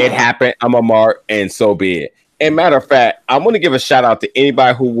 It happened. I'm a mark, and so be it. And matter of fact, I want to give a shout out to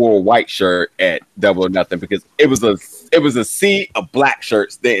anybody who wore a white shirt at Double or Nothing because it was a sea of black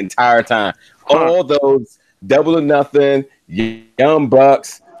shirts the entire time. All those Double or Nothing, Young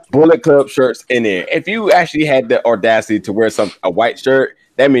Bucks, Bullet Club shirts in there. If you actually had the audacity to wear a white shirt,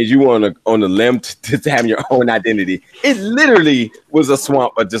 that means you were on the limb to have your own identity. It literally was a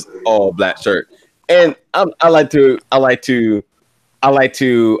swamp of just all black shirt. And I like to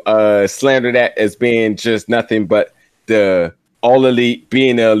slander that as being just nothing but the all elite,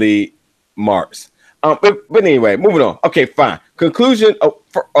 being elite marks. But anyway, moving on. Okay, fine. Conclusion.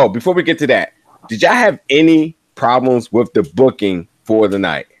 Before we get to that, did y'all have any problems with the booking for the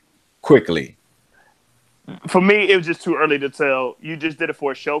night? Quickly. For me, it was just too early to tell. You just did it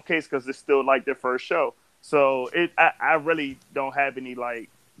for a showcase because it's still like their first show. So I really don't have any like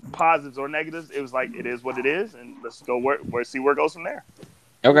positives or negatives. It was like it is what it is, and let's go see where it goes from there.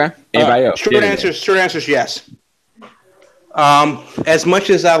 Okay. Anybody else? Short answer is yes. As much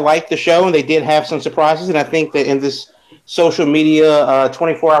as I like the show, and they did have some surprises, and I think that in this social media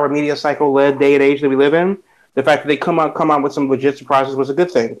 24-hour media cycle led day and age that we live in, the fact that they come out with some legit surprises was a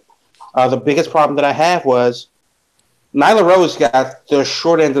good thing. The biggest problem that I have was Nyla Rose got the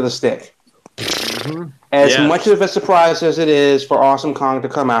short end of the stick. As much of a surprise as it is for Awesome Kong to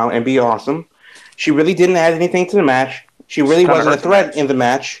come out and be awesome, she really didn't add anything to the match. She really wasn't a threat in the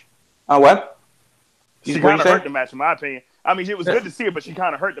match. What? She kind of hurt the match, in my opinion. I mean, it was good to see her, but she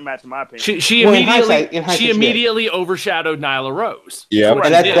kind of hurt the match, in my opinion. She immediately overshadowed Nyla Rose. Yeah,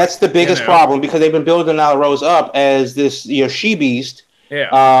 and that's the biggest problem because they've been building Nyla Rose up as this she beast.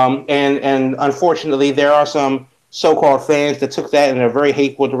 Yeah. And unfortunately, there are some so-called fans that took that in a very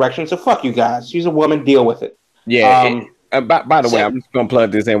hateful direction. So fuck you guys. She's a woman. Deal with it. Yeah. By the way, I'm just gonna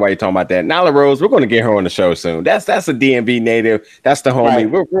plug this in while you're talking about that. Nyla Rose, we're gonna get her on the show soon. That's a DMV native. That's the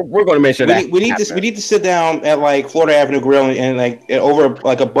homie. Right. We're gonna make sure we need to sit down at like Florida Avenue Grill and like over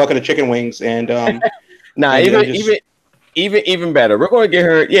like a bucket of chicken wings and even better. We're gonna get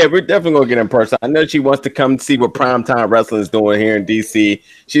her. Yeah, we're definitely gonna get her in person. I know she wants to come see what Primetime Wrestling is doing here in DC.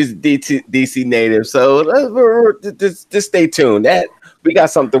 She's DC native, so just stay tuned. That we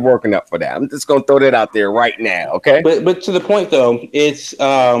got something working up for that. I'm just gonna throw that out there right now, okay? But to the point though, it's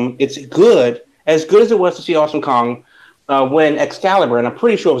good as it was to see Awesome Kong when Excalibur, and I'm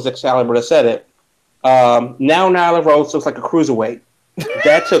pretty sure it was Excalibur that said it. Now Nyla Rose looks like a cruiserweight.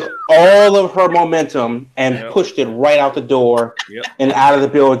 That took all of her momentum and pushed it right out the door and out of the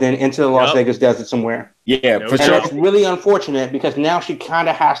building into the Las Vegas desert somewhere. Yeah, for sure. That's really unfortunate because now she kind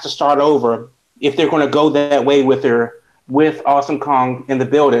of has to start over if they're going to go that way with her, with Awesome Kong in the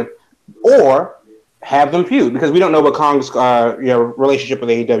building, or have them feud because we don't know what Kong's relationship with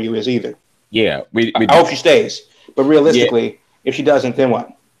AEW is either. Yeah, I hope she stays, but realistically, if she doesn't, then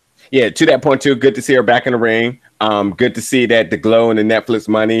what? Yeah, to that point too. Good to see her back in the ring. Good to see that the Glow and the Netflix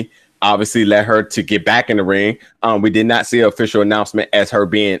money obviously led her to get back in the ring. We did not see an official announcement as her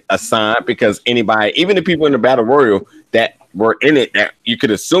being assigned because anybody, even the people in the Battle Royal that were in it, that you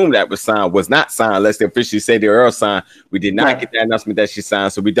could assume that was signed, was not signed unless they officially say they were signed. We did not get that announcement that she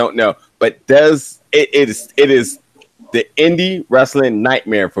signed, so we don't know. But it is the indie wrestling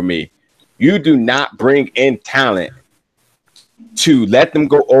nightmare for me. You do not bring in talent to let them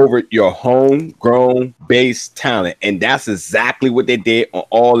go over your homegrown base talent. And that's exactly what they did on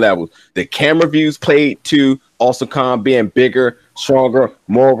all levels. The camera views played to Awesome Kong being bigger, stronger,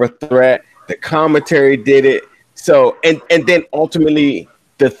 more of a threat. The commentary did it. So, and then ultimately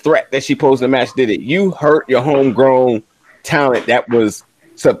the threat that she posed in the match did it. You hurt your homegrown talent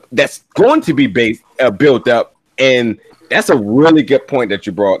that's going to be built up. And that's a really good point that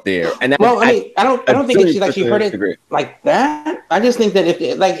you brought there. And I don't think she heard it like that. I just think that if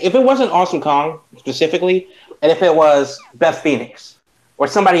it wasn't Awesome Kong specifically, and if it was Beth Phoenix or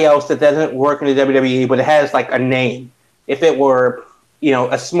somebody else that doesn't work in the WWE but it has like a name, if it were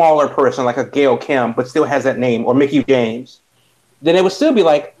a smaller person like a Gail Kim but still has that name, or Mickie James, then it would still be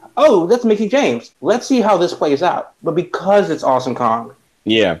like, oh, that's Mickie James. Let's see how this plays out. But because it's Awesome Kong.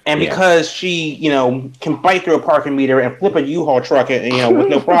 Yeah, and because she, can bite through a parking meter and flip a U-Haul truck, with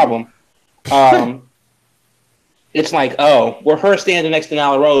no problem. It's like, where her standing next to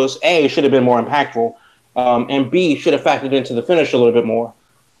Nyla Rose, A, should have been more impactful, and B, should have factored into the finish a little bit more.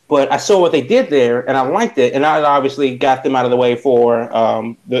 But I saw what they did there, and I liked it, and I obviously got them out of the way for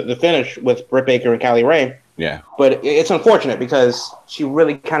the finish with Britt Baker and Kylie Ray. Yeah. But it's unfortunate because she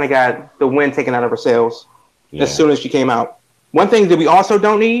really kind of got the wind taken out of her sails as soon as she came out. One thing that we also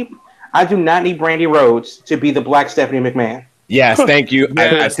don't need, I do not need Brandy Rhodes to be the Black Stephanie McMahon. Yes, thank you.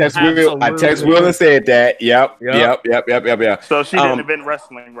 Yes, I text Will and said that. Yep. So she didn't invent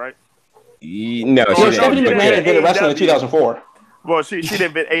wrestling, right? No, Well, she Stephanie didn't. McMahon invented wrestling in 2004. Well, she didn't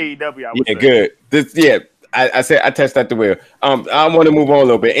invent AEW. I would Yeah, say. good. I said I tested that the Will. I want to move on a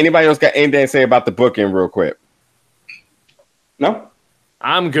little bit. Anybody else got anything to say about the booking real quick? No?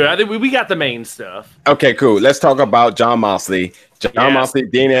 I'm good. I think we got the main stuff. Okay, cool. Let's talk about Jon Moxley. Jon Moxley,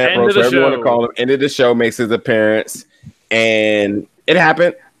 Dean Ambrose, whatever you want to call him, end of the show, makes his appearance, and it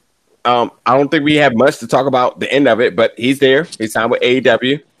happened. I don't think we have much to talk about the end of it, but he's there. He signed with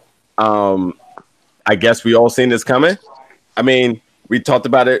AEW. I guess we all seen this coming. I mean, we talked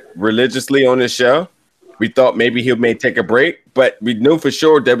about it religiously on this show. We thought maybe he may take a break, but we knew for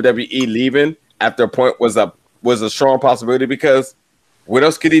sure WWE leaving after a point was a strong possibility because what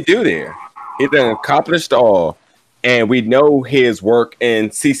else could he do there? He done accomplished all. And we know his work in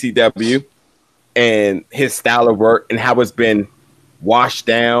CCW and his style of work and how it's been washed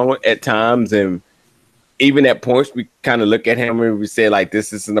down at times. And even at points, we kind of look at him and we say, like,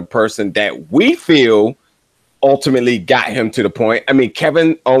 this isn't a person that we feel ultimately got him to the point. I mean,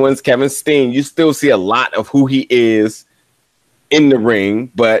 Kevin Owens, Kevin Steen, you still see a lot of who he is in the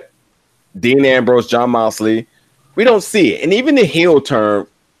ring, but Dean Ambrose, Jon Moxley, we don't see it. And even the heel turn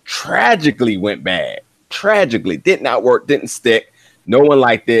tragically went bad. Tragically. Did not work, didn't stick. No one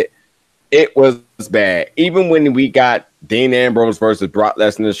liked it. It was bad. Even when we got Dean Ambrose versus Brock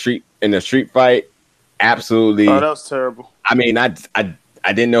Lesnar in the street fight, absolutely. Oh, that was terrible. I mean, I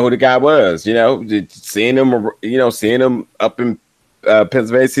didn't know who the guy was, seeing him up in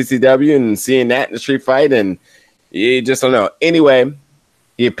Pennsylvania CCW and seeing that in the street fight, and you just don't know. Anyway,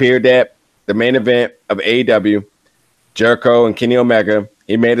 he appeared at the main event of AEW, Jericho and Kenny Omega.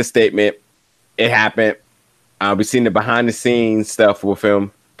 He made a statement. It happened. We've seen the behind the scenes stuff with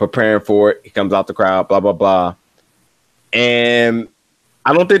him preparing for it. He comes out the crowd, blah, blah, blah. And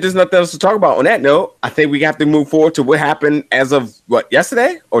I don't think there's nothing else to talk about on that note. I think we have to move forward to what happened as of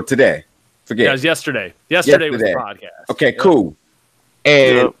yesterday or today? Forget. Yeah, it was yesterday. Yesterday was the podcast. Okay, cool.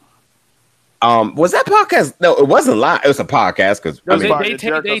 And was that podcast? No, it wasn't live. It was a podcast because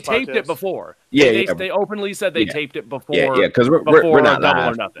they taped it before. They openly said they taped it before. Yeah, because we're not Double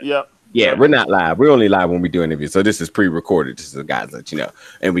live. or Nothing. Yep. Yeah, we're not live. We're only live when we do interviews. So this is pre-recorded, just so guys let you know.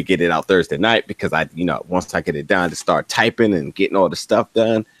 And we get it out Thursday night because once I get it done to start typing and getting all the stuff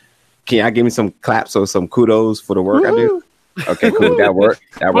done. Can y'all give me some claps or some kudos for the work I do? Okay, cool. That worked.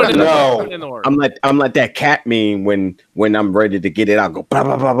 No. I'm like that cat meme when I'm ready to get it out, go blah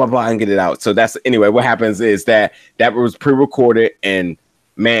blah blah blah blah and get it out. So that's anyway. What happens is that was pre-recorded, and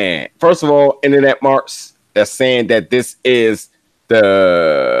man, first of all, internet marks that's saying that this is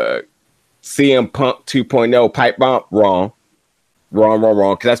the CM Punk 2.0 pipe bomb. Wrong.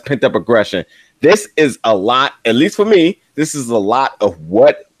 Because that's pent up aggression. This is a lot, at least for me. This is a lot of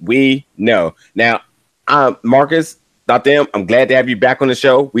what we know. Now, Marcus, Dr. M, I'm glad to have you back on the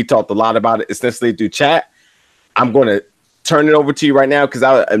show. We talked a lot about it, essentially through chat. I'm going to turn it over to you right now because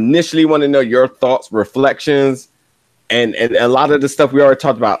I initially want to know your thoughts, reflections, and a lot of the stuff we already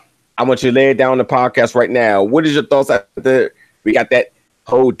talked about. I want you to lay it down on the podcast right now. What is your thoughts after we got that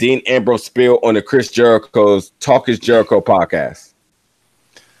whole Dean Ambrose spiel on the Chris Jericho's Talk is Jericho podcast?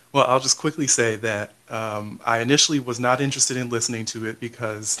 Well, I'll just quickly say that I initially was not interested in listening to it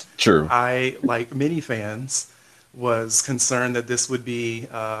because I, like many fans, was concerned that this would be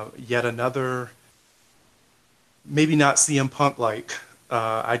yet another, maybe not CM Punk like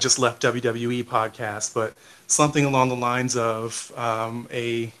I just left WWE podcast, but something along the lines of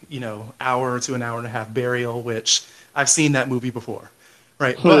a hour to an hour and a half burial, which I've seen that movie before,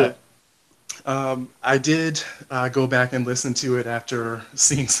 right? But I did go back and listen to it after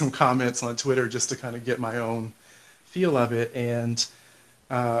seeing some comments on Twitter just to kind of get my own feel of it. And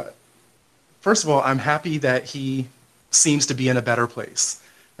first of all, I'm happy that he seems to be in a better place,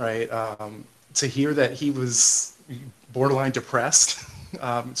 right? To hear that he was borderline depressed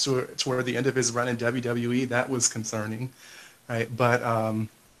toward the end of his run in WWE, that was concerning, right? But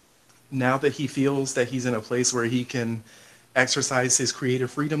now that he feels that he's in a place where he can exercise his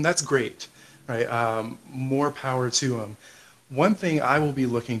creative freedom, that's great, right? More power to him. One thing I will be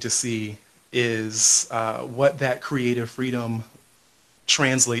looking to see is what that creative freedom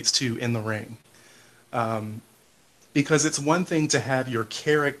translates to in the ring. Because it's one thing to have your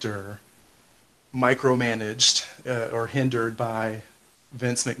character micromanaged or hindered by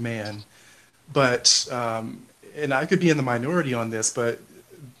Vince McMahon. But, and I could be in the minority on this, but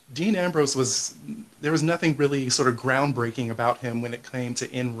Dean Ambrose there was nothing really sort of groundbreaking about him when it came to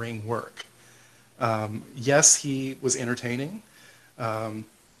in-ring work. Yes, he was entertaining.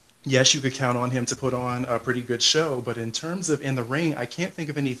 Yes, you could count on him to put on a pretty good show, but in terms of in the ring, I can't think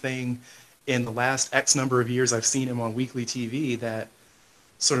of anything in the last X number of years I've seen him on weekly TV that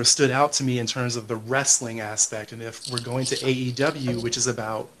sort of stood out to me in terms of the wrestling aspect. And if we're going to AEW, which is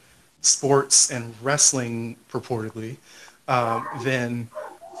about sports and wrestling purportedly, then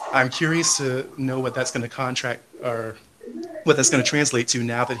I'm curious to know what that's going to contract or what that's going to translate to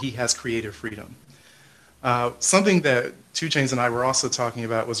now that he has creative freedom. Something that 2 Chainz and I were also talking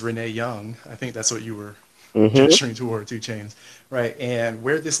about was Renee Young. I think that's what you were gesturing toward, 2 Chainz, right? And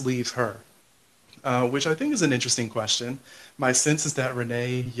where this leaves her, which I think is an interesting question. My sense is that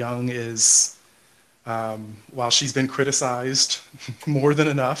Renee Young is, while she's been criticized more than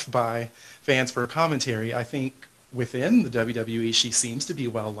enough by fans for her commentary, I think within the WWE, she seems to be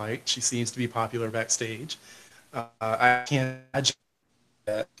well-liked. She seems to be popular backstage. I can't imagine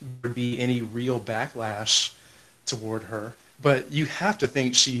that there would be any real backlash toward her. But you have to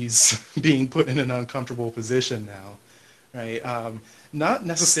think she's being put in an uncomfortable position now, right? Not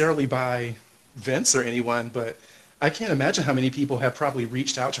necessarily by Vince or anyone, but I can't imagine how many people have probably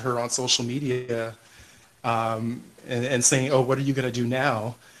reached out to her on social media and saying, oh, what are you going to do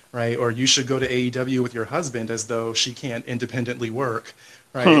now, right? Or you should go to AEW with your husband, as though she can't independently work,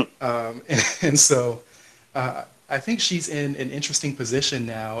 right? And so I think she's in an interesting position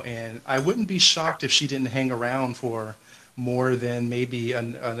now, and I wouldn't be shocked if she didn't hang around for more than maybe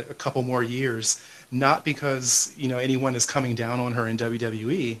a couple more years, not because anyone is coming down on her in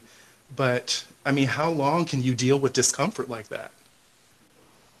WWE, but I mean, how long can you deal with discomfort like that?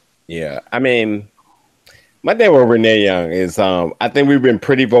 Yeah, I mean, my thing with Renee Young is I think we've been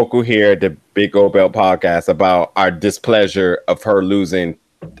pretty vocal here at the Big Gold Belt podcast about our displeasure of her losing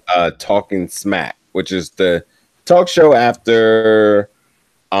Talking Smack, which is the talk show after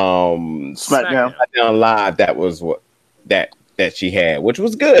SmackDown Live. That was what that she had, which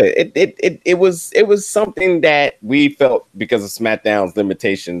was good. It was something that we felt because of SmackDown's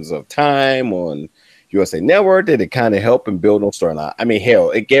limitations of time on USA Network that it kind of helped and build on storyline. I mean,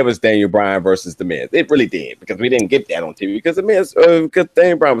 hell, it gave us Daniel Bryan versus The Miz. It really did, because we didn't get that on TV because because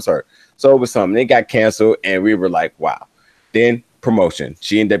Daniel Bryan was hurt. So it was something. It got canceled, and we were like, wow. Then promotion.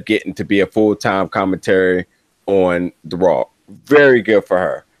 She ended up getting to be a full-time commentary on the Raw. Very good for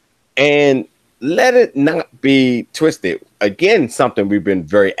her. And let it not be twisted. Again, something we've been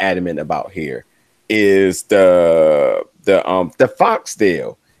very adamant about here is the Fox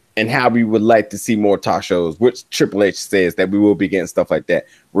deal and how we would like to see more talk shows, which Triple H says that we will be getting stuff like that.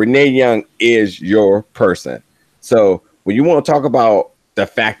 Renee Young is your person. So when you want to talk about the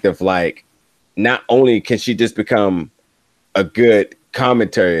fact of, like, not only can she just become a good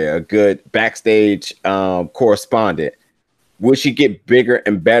commentary, a good backstage correspondent, will she get bigger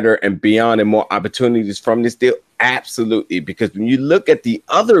and better and beyond and more opportunities from this deal? Absolutely. Because when you look at the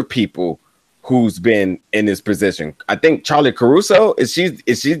other people who's been in this position, I think Charlie Caruso, is she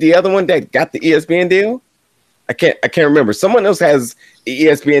the other one that got the ESPN deal? I can't remember. Someone else has the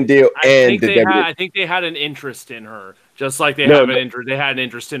ESPN deal, I think they had an interest in her, just like they had an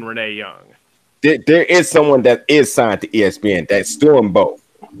interest in Renee Young. There is someone that is signed to ESPN that's doing both.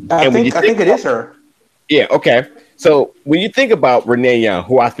 I think it is her. Yeah. Okay. So when you think about Renee Young,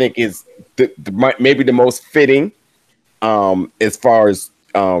 who I think is maybe the most fitting as far as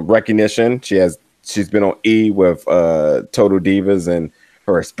recognition, she's been on E with Total Divas and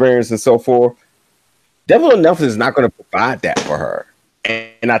her experience and so forth. Devil enough is not going to provide that for her,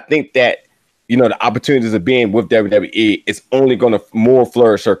 and I think that the opportunities of being with WWE is only going to more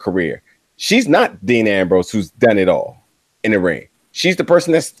flourish her career. She's not Dean Ambrose, who's done it all in the ring. She's the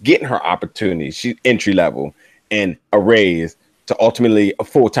person that's getting her opportunities. She's entry level and a raise to ultimately a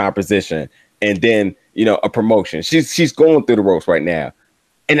full-time position, and then a promotion. She's going through the ropes right now,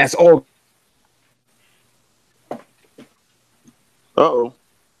 and that's all. It's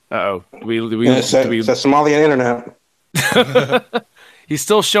a Somalian internet. He's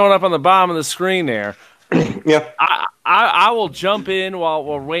still showing up on the bottom of the screen there. Yeah. I will jump in while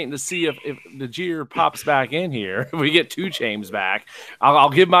we're waiting to see if the Jeer pops back in here. If we get 2 Chainz back, I'll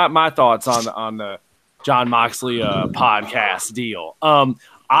give my thoughts on the Jon Moxley podcast deal.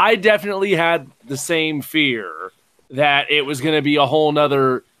 I definitely had the same fear that it was going to be a whole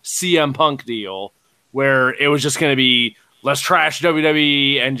nother CM Punk deal where it was just going to be, let's trash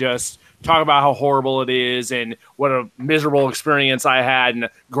WWE and just talk about how horrible it is and what a miserable experience I had and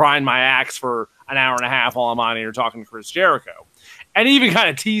grind my axe for an hour and a half while I'm on here talking to Chris Jericho. And he even kind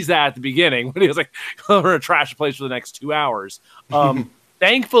of teased that at the beginning when he was like, we're going to trash the place for the next 2 hours.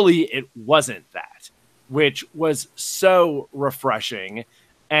 Thankfully, it wasn't that, which was so refreshing.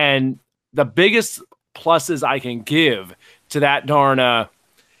 And the biggest pluses I can give to that darn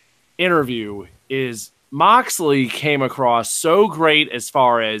interview is Moxley came across so great as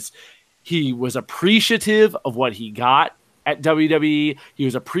far as he was appreciative of what he got at WWE. He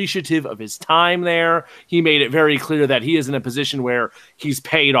was appreciative of his time there. He made it very clear that he is in a position where he's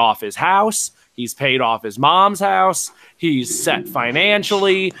paid off his house. He's paid off his mom's house. He's set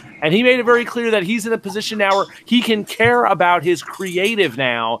financially. And he made it very clear that he's in a position now where he can care about his creative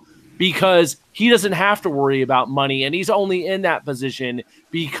now because he doesn't have to worry about money. And he's only in that position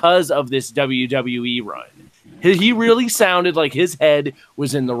because of this WWE run. He really sounded like his head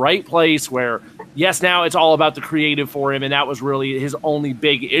was in the right place where, yes, now it's all about the creative for him. And that was really his only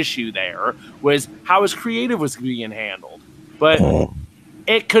big issue there was how his creative was being handled. But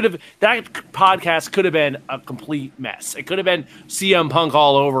that podcast could have been a complete mess. It could have been CM Punk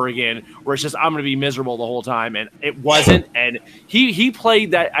all over again, where it's just, I'm going to be miserable the whole time. And it wasn't. And he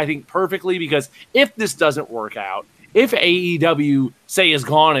played that, I think, perfectly, because if this doesn't work out, if AEW, say, is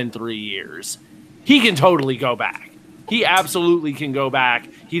gone in 3 years, he can totally go back. He absolutely can go back.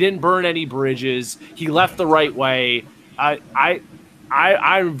 He didn't burn any bridges. He left the right way.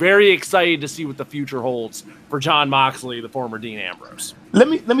 I'm very excited to see what the future holds for Jon Moxley, the former Dean Ambrose. Let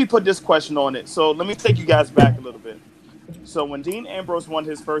me put this question on it. So let me take you guys back a little bit. So when Dean Ambrose won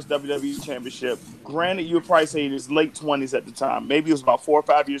his first WWE championship, granted, you would probably say in his late 20s at the time. Maybe it was about 4 or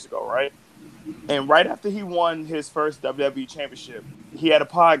 5 years ago, right? And right after he won his first WWE championship, he had a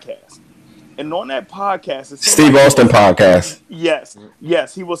podcast. And on that podcast, Steve Austin podcast.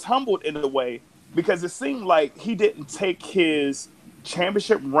 Yes, he was humbled in a way because it seemed like he didn't take his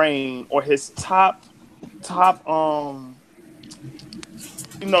championship reign or his top his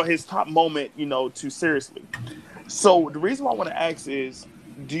top moment, too seriously. So the reason why I want to ask is,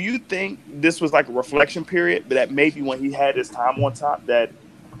 do you think this was like a reflection period, but that maybe when he had his time on top, that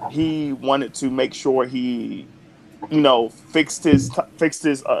he wanted to make sure he fixed his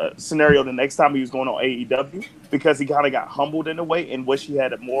scenario the next time he was going on AEW, because he kind of got humbled in a way and wish he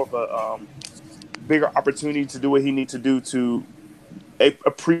had more of a bigger opportunity to do what he needs to do to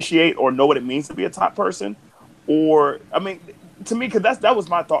appreciate or know what it means to be a top person? Or, I mean, to me, because that was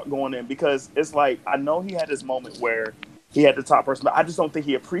my thought going in, because it's like, I know he had his moment where he had the top person, but I just don't think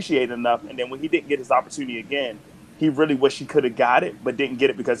he appreciated enough. And then when he didn't get his opportunity again, he really wished he could have got it, but didn't get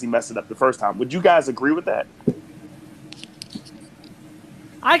it because he messed it up the first time. Would you guys agree with that?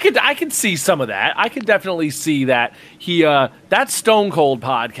 I could see some of that. I could definitely see that that Stone Cold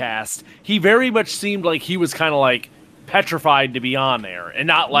podcast, he very much seemed like he was kind of like petrified to be on there and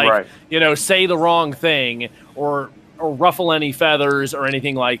not like, say the wrong thing or ruffle any feathers or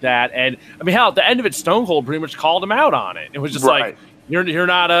anything like that. And I mean, hell, at the end of it, Stone Cold pretty much called him out on it. It was just like, you're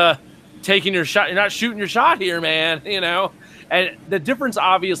not taking your shot. You're not shooting your shot here, man. And the difference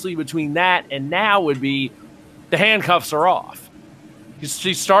obviously between that and now would be the handcuffs are off.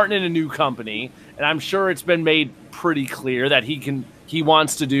 She's starting in a new company, and I'm sure it's been made pretty clear that he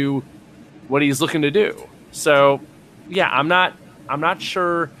wants to do what he's looking to do. So, yeah, I'm not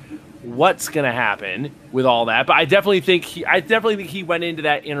sure what's going to happen with all that, but I definitely think he went into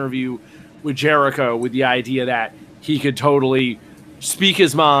that interview with Jericho with the idea that he could totally speak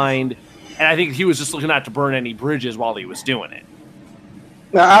his mind, and I think he was just looking not to burn any bridges while he was doing it.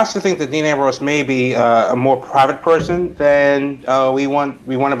 Now, I also think that Dean Ambrose may be a more private person than we want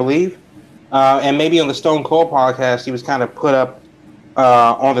to believe, and maybe on the Stone Cold podcast, he was kind of put up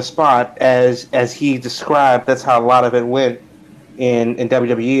on the spot as he described. That's how a lot of it went in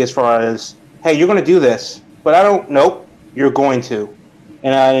WWE, as far as, hey, you're going to do this, but nope, you're going to.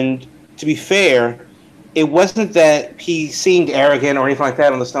 And to be fair, it wasn't that he seemed arrogant or anything like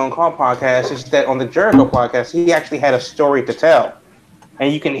that on the Stone Cold podcast. It's that on the Jericho podcast, he actually had a story to tell.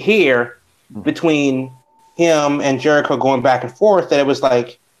 And you can hear between him and Jericho going back and forth that it was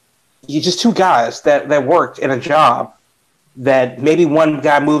like, you just two guys that worked in a job, that maybe one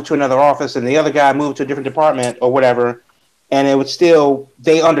guy moved to another office and the other guy moved to a different department or whatever. And it was still,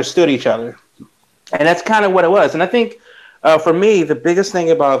 they understood each other. And that's kind of what it was. And I think for me, the biggest thing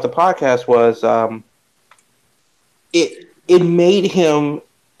about the podcast was it made him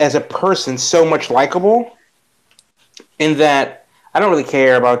as a person so much likable, in that I don't really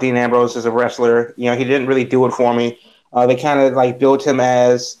care about Dean Ambrose as a wrestler. He didn't really do it for me. They kind of like built him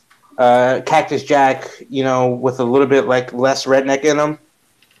as Cactus Jack, with a little bit like less redneck in him.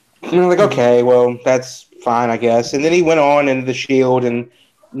 And I'm like, okay, well, that's fine, I guess. And then he went on into the Shield, and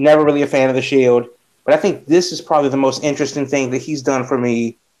never really a fan of the Shield. but I think this is probably the most interesting thing that he's done for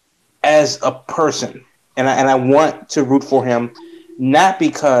me as a person. And I want to root for him, not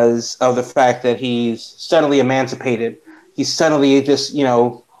because of the fact that he's suddenly emancipated. He's suddenly just,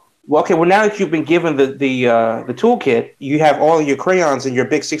 well, okay, well, now that you've been given the toolkit, you have all of your crayons in your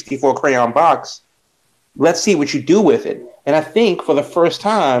big 64 crayon box. Let's see what you do with it. And I think for the first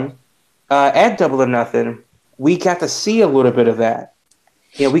time at Double or Nothing, we got to see a little bit of that.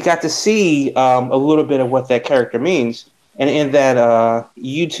 We got to see a little bit of what that character means. And in that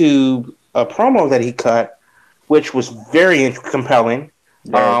YouTube promo that he cut, which was very compelling,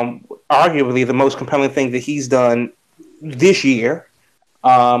 arguably the most compelling thing that he's done this year,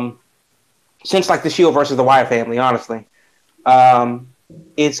 since like the Shield versus the Wyatt family, honestly.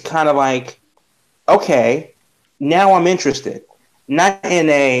 It's kind of like, okay, now I'm interested. Not in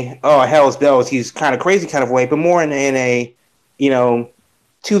a, hell's bells, he's kind of crazy kind of way, but more in a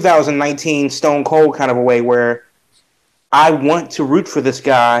 2019 Stone Cold kind of a way where I want to root for this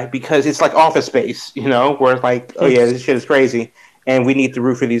guy because it's like Office Space, where it's like, oh yeah, this shit is crazy, and we need to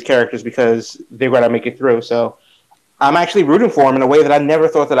root for these characters because they're going to make it through. So I'm actually rooting for him in a way that I never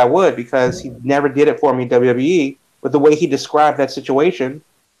thought that I would, because he never did it for me in WWE. But the way he described that situation,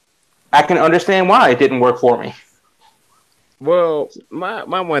 I can understand why it didn't work for me. Well, my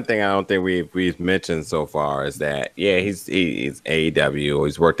one thing I don't think we've mentioned so far is that he's AEW, or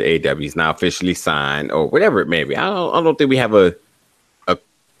he's worked at AEW. He's now officially signed, or whatever it may be. I don't think we have a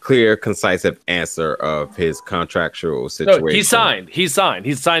clear, concise answer of his contractual situation. No, He's signed. He's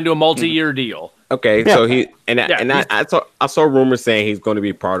signed to a multi-year deal. Okay, so I saw rumors saying he's going to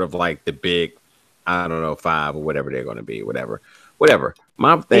be part of like the big, I don't know, 5 or whatever they're going to be, whatever.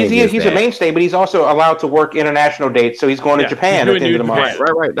 My thing he's a mainstay, but he's also allowed to work international dates, so he's going to Japan at the end of the month.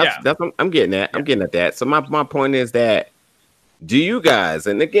 Right. That's what I'm getting at. I'm getting at that. So my point is that, do you guys,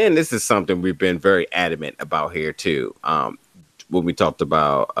 and again, this is something we've been very adamant about here too. When we talked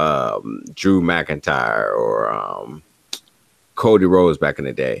about Drew McIntyre or Cody Rhodes back in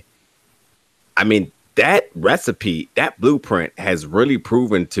the day. I mean, that recipe, that blueprint has really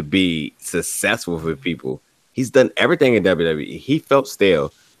proven to be successful for people. He's done everything in WWE. He felt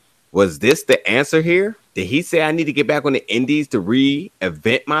stale. Was this the answer here? Did he say I need to get back on the indies to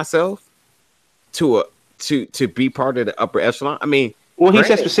reinvent myself to be part of the upper echelon? I mean, well, he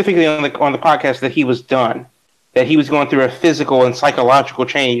said specifically on the podcast that he was done, that he was going through a physical and psychological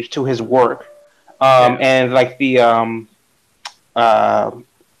change to his work, and like the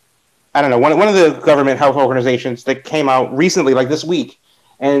I don't know, one of the government health organizations that came out recently, like this week,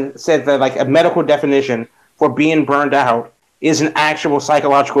 and said that like a medical definition for being burned out is an actual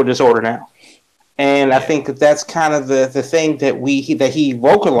psychological disorder now. And I think that's kind of the thing that he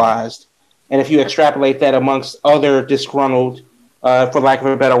vocalized. And if you extrapolate that amongst other disgruntled, for lack of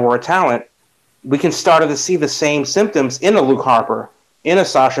a better word, talent, we can start to see the same symptoms in a Luke Harper, in a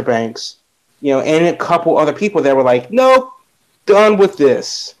Sasha Banks, and a couple other people that were like, nope, done with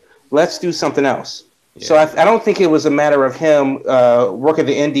this. Let's do something else. Yeah. So I don't think it was a matter of him working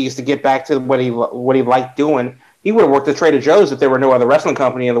the indies to get back to what he liked doing. He would have worked at Trader Joe's if there were no other wrestling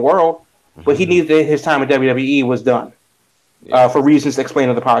company in the world. But he needed his time at WWE was done for reasons explained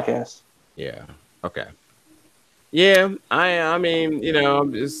in the podcast. Yeah. Okay. Yeah. I mean,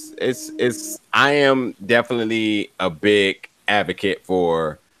 I am definitely a big advocate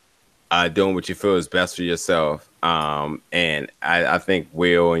for doing what you feel is best for yourself. And I think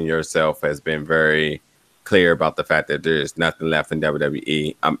Will and yourself has been very clear about the fact that there's nothing left in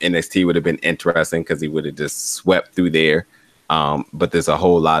WWE. NXT would have been interesting because he would have just swept through there. But there's a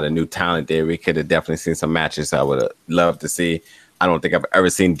whole lot of new talent there. We could have definitely seen some matches I would have loved to see. I don't think I've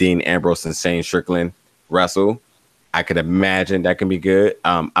ever seen Dean Ambrose and Shane Strickland wrestle. I could imagine that can be good.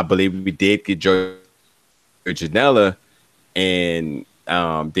 I believe we did get Joey Janela and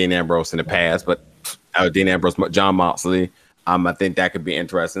Dean Ambrose in the past, but Dean Ambrose, John Moxley. I think that could be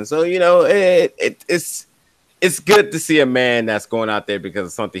interesting. So it's good to see a man that's going out there because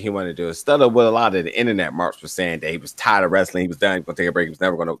of something he wanted to do. Instead of what a lot of the internet marks were saying, that he was tired of wrestling, he was done, he was going to take a break, he was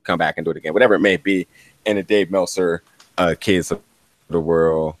never going to come back and do it again, whatever it may be. And the Dave Meltzer kids of the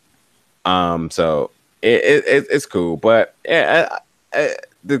world. So it's cool. But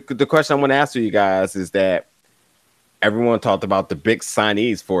the question I want to ask you guys is that everyone talked about the big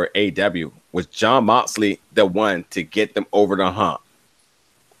signees for AEW. Was John Moxley the one to get them over the hump?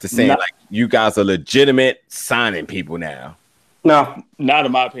 To say, like, you guys are legitimate signing people now? No. Not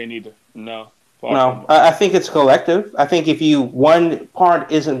in my opinion either. No. No. I think it's collective. I think if one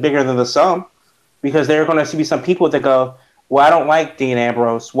part isn't bigger than the sum, because there are going to be some people that go, well, I don't like Dean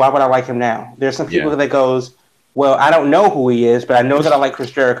Ambrose. Why would I like him now? There's some people that goes, well, I don't know who he is, but I know that I like Chris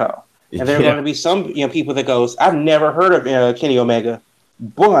Jericho. And there are going to be some people that goes, I've never heard of Kenny Omega,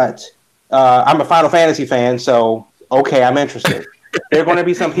 but I'm a Final Fantasy fan, so okay, I'm interested. There are going to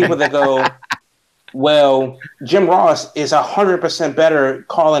be some people that go, well, Jim Ross is 100% better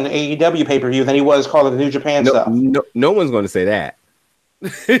calling an AEW pay-per-view than he was calling the New Japan stuff. No one's going to say that.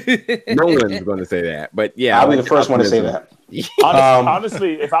 No one's going to say that. But yeah, I'll be the first one to say that.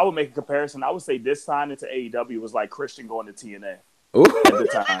 Honestly, if I would make a comparison, I would say this signing to AEW was like Christian going to TNA. Ooh. At the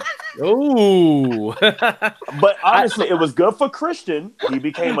time. Ooh. But honestly, it was good for Christian. He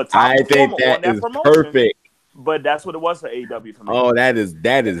became a top think performer on that is promotion. perfect. But that's what it was for AEW for me. Oh, that is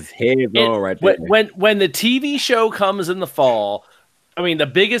hands on right there. When the TV show comes in the fall, I mean, the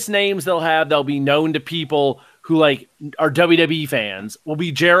biggest names they'll be known to people who like are WWE fans will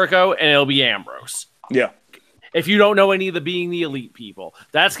be Jericho and it'll be Ambrose. Yeah. If you don't know any of being the elite people,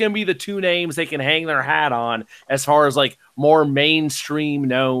 that's going to be the two names they can hang their hat on as far as like more mainstream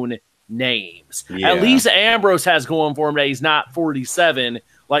known names. Yeah. At least Ambrose has going for him that he's not 47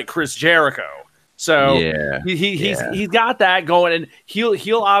 like Chris Jericho. So he's got that going, and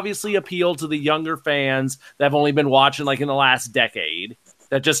he'll obviously appeal to the younger fans that have only been watching like in the last decade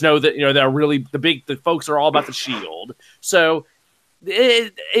that just know that they're really the folks are all about the Shield. So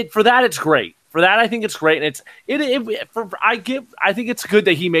for that it's great. For that, I think it's great, and I think it's good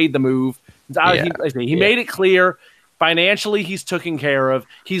that he made the move. He made it clear financially he's taken care of.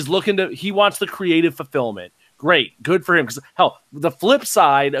 He wants the creative fulfillment. Great, good for him. Because hell, the flip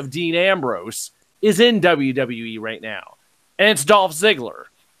side of Dean Ambrose is in WWE right now, and it's Dolph Ziggler,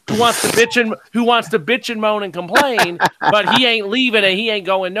 who wants to bitch and moan and complain, but he ain't leaving and he ain't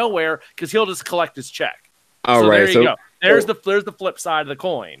going nowhere because he'll just collect his check. All right, there you go. There's the flip side of the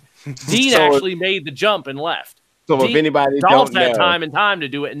coin. Dean actually made the jump and left. So if anybody Dolph's don't know, had time and time to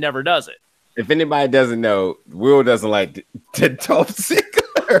do it and never does it. If anybody doesn't know, Will doesn't like Dolph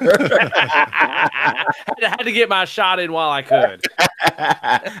Ziggler. I had to get my shot in while I could.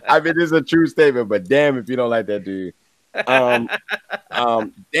 I mean, this is a true statement, but damn if you don't like that dude.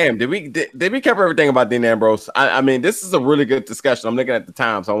 Damn, did we cover everything about Dean Ambrose? I mean, this is a really good discussion. I'm looking at the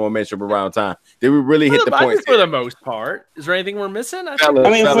time, so I want to make sure we're right on time. Did we really hit the point for the most part? Is there anything we're missing? For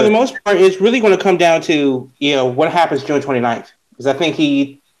the most part, it's really going to come down to what happens June 29th, because I think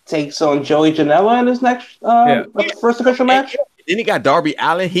he takes on Joey Janela in his next first official match. Then he got Darby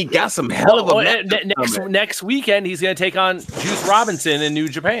Allin. He got some hell of a next weekend. He's going to take on Juice Robinson in New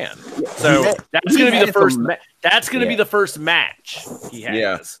Japan. So that's going to be the first. That's going to be the first match he has.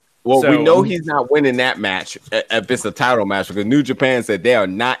 Yeah. Well, we know he's not winning that match if it's a title match because New Japan said they are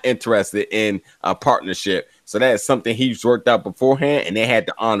not interested in a partnership. So that is something he's worked out beforehand, and they had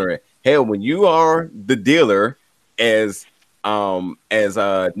to honor it. Hell, when you are the dealer, as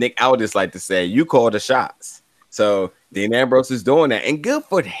Nick Aldis like to say, you call the shots. So Dean Ambrose is doing that, and good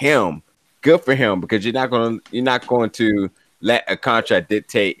for him. Good for him because you're not going to let a contract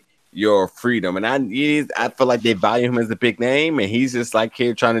dictate your freedom. And I feel like they value him as a big name, and he's just like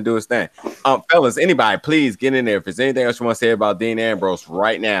here trying to do his thing. Fellas, anybody, please get in there. If there's anything else you want to say about Dean Ambrose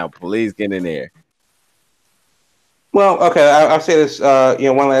right now, please get in there. Well, okay, I'll say this.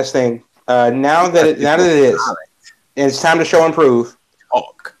 One last thing. Now that it is, and it's time to show and prove.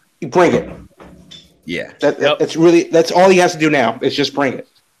 Talk. You bring it. Yeah, that's all he has to do now. Is just bring it.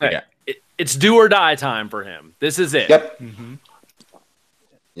 Yeah, it's do or die time for him. This is it. Yep. Mm-hmm.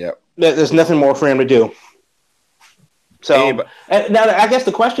 Yep. There's nothing more for him to do. So now, I guess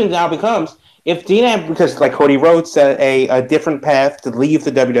the question now becomes if Dean, because like Cody Rhodes set a different path to leave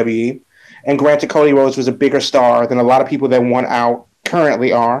the WWE, and granted, Cody Rhodes was a bigger star than a lot of people that won out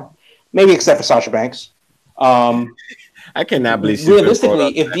currently are, maybe except for Sasha Banks. I cannot believe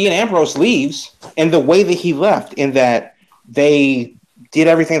realistically, if Dean Ambrose leaves and the way that he left, in that they did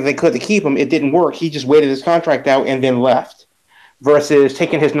everything they could to keep him, it didn't work. He just waited his contract out and then left, versus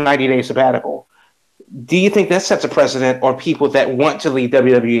taking his 90-day sabbatical. Do you think that sets a precedent or people that want to leave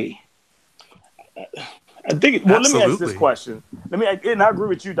WWE? I think. Well, let me ask this question. And I agree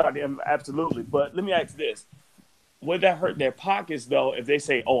with you, Dr. M, absolutely. But let me ask this: would that hurt their pockets though if they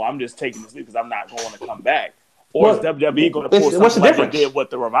say, "Oh, I'm just taking this leave because I'm not going to come back"? Or is WWE going to pull something like they did with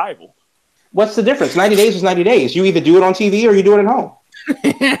the Revival? What's the difference? 90 days is 90 days. You either do it on TV or you do it at home.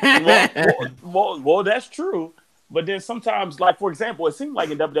 well, that's true. But then sometimes, like, for example, it seemed like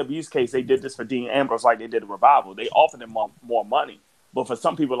in WWE's case, they did this for Dean Ambrose like they did the Revival. They offered him more money. But for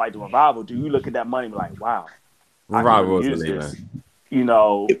some people like the Revival, do you look at that money and be like, wow, Revival was amazing. you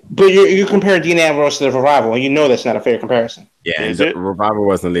know. But you compare Dean Ambrose to the Revival, and you know that's not a fair comparison. Yeah, Is and it? Revival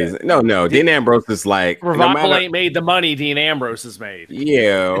wasn't leaving. No. Dean Ambrose is like Revival ain't made the money Dean Ambrose has made.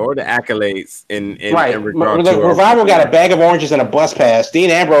 Yeah, or the accolades in Right. regard The to Revival got a bag of oranges and a bus pass. Dean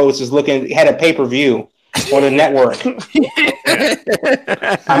Ambrose had a pay-per-view on the network.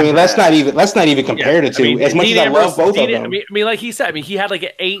 I mean, let's not even compare the two. I mean, as much Dean as I Ambrose, love both of them. I mean, like he said, he had like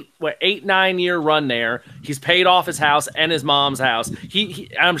an 8-9 year run there. He's paid off his house and his mom's house.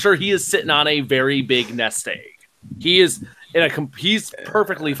 I'm sure he is sitting on a very big nest egg. He is he's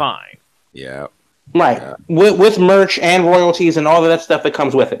perfectly fine. Yeah. Right. Yeah. With merch and royalties and all of that stuff that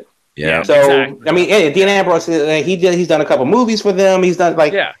comes with it. Yeah. So exactly. I mean, Dean Ambrose, he's done a couple movies for them. He's done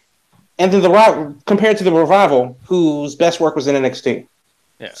and then compared to the Revival, whose best work was in NXT.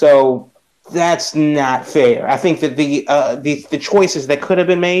 Yeah. So that's not fair. I think that the choices that could have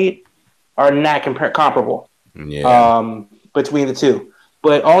been made are not comparable. Yeah. Between the two.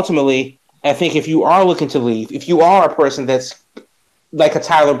 But ultimately, I think if you are looking to leave, if you are a person that's like a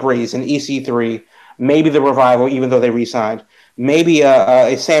Tyler Breeze in EC3, maybe the Revival, even though they re-signed, maybe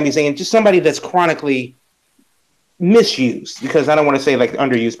a Sami Zayn, just somebody that's chronically misused, because I don't want to say like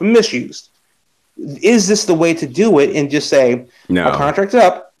underused, but misused. Is this the way to do it and just say, my contract's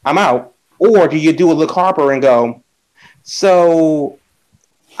up, I'm out? Or do you do a Luke Harper and go, so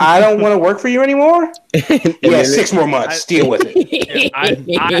I don't want to work for you anymore? Yeah, 6 more months. Deal with it.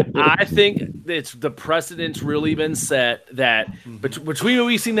 I think it's the precedent's really been set that between what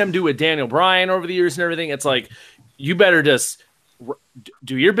we've seen them do with Daniel Bryan over the years and everything, it's like, you better just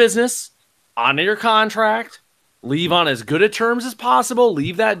do your business, honor your contract, leave on as good a terms as possible,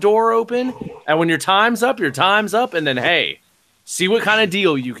 leave that door open, and when your time's up, and then, hey, see what kind of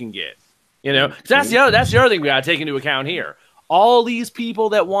deal you can get. You know, that's the other thing we got to take into account here. All these people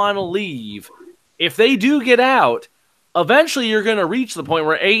that want to leave, if they do get out, eventually you're going to reach the point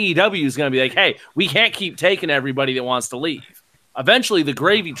where AEW is going to be like, hey, we can't keep taking everybody that wants to leave. Eventually the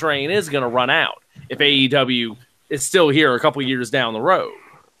gravy train is going to run out if AEW is still here a couple years down the road.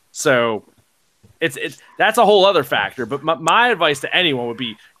 So it's that's a whole other factor. But my advice to anyone would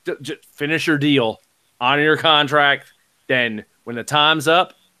be just finish your deal, honor your contract. Then when the time's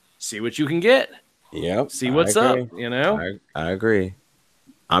up, see what you can get. Yep. See what's up. You know. I agree.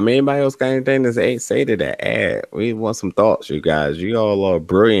 Anybody else got anything to say to that? Add. We want some thoughts, you guys. You all are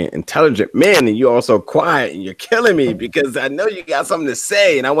brilliant, intelligent men, and you're also quiet, and you're killing me because I know you got something to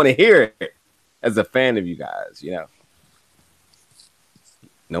say, and I want to hear it as a fan of you guys. You know.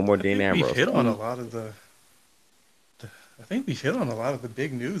 No more Dean Ambrose. We hit on a lot of I think we hit on a lot of the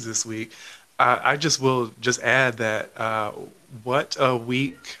big news this week. I will add that what a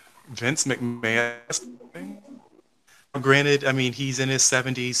week Vince McMahon. Granted, I mean, he's in his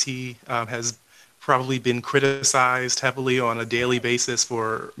 70s. He has probably been criticized heavily on a daily basis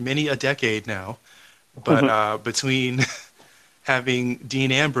for many a decade now. But between having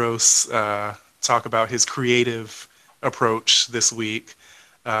Dean Ambrose talk about his creative approach this week,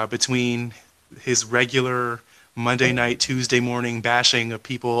 between his regular Monday night, Tuesday morning bashing of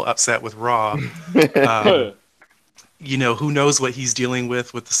people upset with Raw, you know, who knows what he's dealing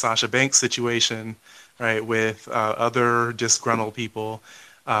with the Sasha Banks situation, right? With other disgruntled people.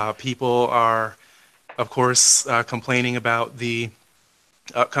 People are, of course, complaining about the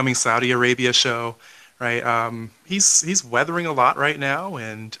upcoming Saudi Arabia show, right? He's weathering a lot right now,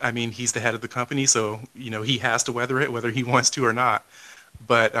 and I mean, he's the head of the company, so you know he has to weather it whether he wants to or not.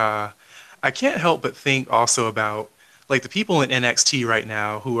 But I can't help but think also about like the people in NXT right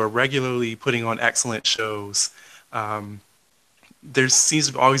now who are regularly putting on excellent shows. There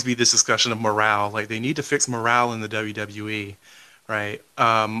seems to always be this discussion of morale, like they need to fix morale in the WWE, right?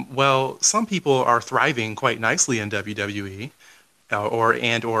 Well, some people are thriving quite nicely in WWE or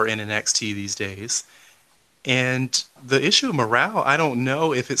in NXT these days. And the issue of morale, I don't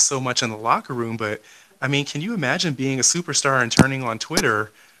know if it's so much in the locker room, but I mean, can you imagine being a superstar and turning on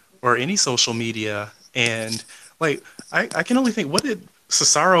Twitter or any social media and like, I can only think, what did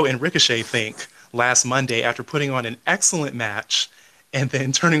Cesaro and Ricochet think last Monday after putting on an excellent match and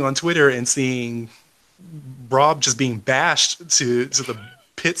then turning on Twitter and seeing Rob just being bashed to the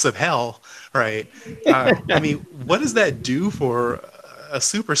pits of hell, right? I mean, what does that do for a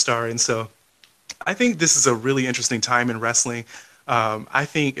superstar? And so I think this is a really interesting time in wrestling. I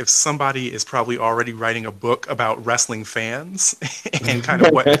think if somebody is probably already writing a book about wrestling fans and kind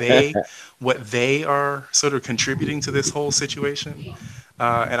of what they are sort of contributing to this whole situation.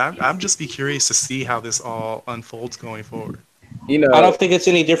 And I'm just be curious to see how this all unfolds going forward. You know, I don't think it's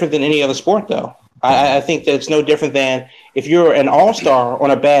any different than any other sport, though. I think that it's no different than if you're an all-star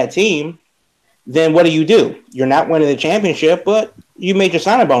on a bad team, then what do? You're not winning the championship, but you made your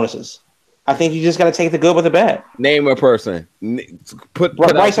signing bonuses. I think you just got to take the good with the bad. Name a person. Put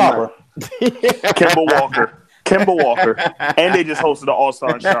Bryce Harper. Kimball Walker. And they just hosted the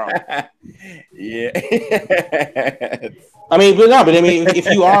All-Star in Charlotte. Yeah. I mean,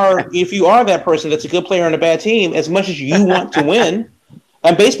 if you are that person that's a good player on a bad team, as much as you want to win,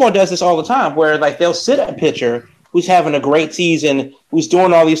 and baseball does this all the time, where like they'll sit a pitcher who's having a great season, who's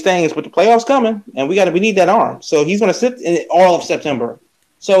doing all these things, but the playoffs coming, and we need that arm. So he's going to sit in all of September.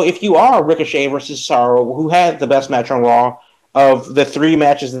 So if you are Ricochet versus Cesaro, who had the best match on Raw of the 3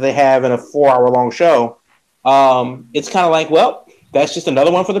 matches that they have in a 4-hour-long show, it's kind of like, well, that's just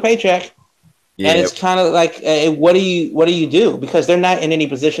another one for the paycheck. Yeah. And it's kind of like, what do you do? Because they're not in any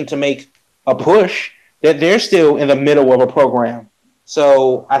position to make a push. They're still in the middle of a program.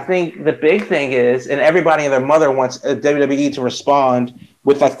 So I think the big thing is, and everybody and their mother wants WWE to respond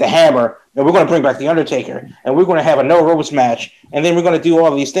with like the hammer, and we're going to bring back the Undertaker, and we're going to have a no ropes match, and then we're going to do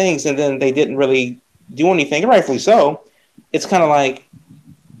all these things, and then they didn't really do anything, rightfully so. It's kind of like,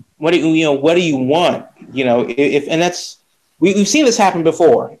 what do you want? And that's we've seen this happen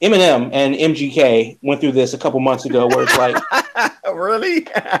before. Eminem and MGK went through this a couple months ago, where it's like, really?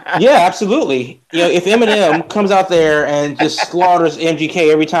 Yeah, absolutely. If Eminem comes out there and just slaughters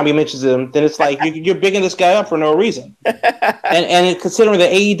MGK every time he mentions him, then it's like you're bigging this guy up for no reason. And considering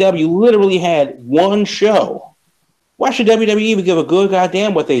that AEW literally had one show, why should WWE even give a good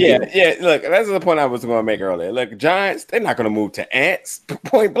goddamn what they do? Yeah, look, that's the point I was going to make earlier. Look, Giants, they're not going to move to ants.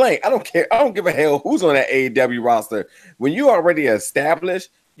 Point blank. I don't care. I don't give a hell who's on that AEW roster. When you already established,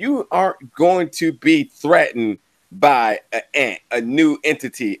 you aren't going to be threatened by an ant, a new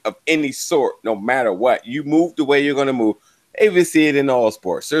entity of any sort, no matter what. You move the way you're going to move. We see it in all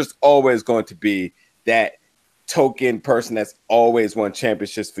sports. There's always going to be that token person that's always won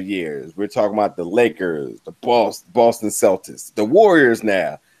championships for years. We're talking about the Lakers, the Boston Celtics, the Warriors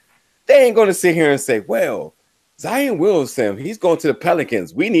now. They ain't going to sit here and say, well, Zion Williamson, he's going to the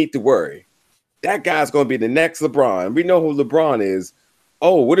Pelicans. We need to worry. That guy's going to be the next LeBron. We know who LeBron is.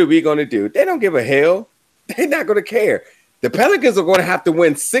 Oh, what are we going to do? They don't give a hell. They're not going to care. The Pelicans are going to have to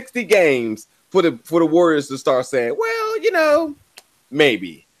win 60 games for the Warriors to start saying, well,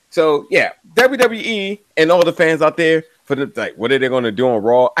 maybe. So, yeah, WWE and all the fans out there, what are they going to do on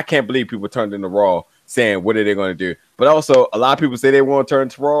Raw? I can't believe people turned into Raw saying, what are they going to do? But also, a lot of people say they want to turn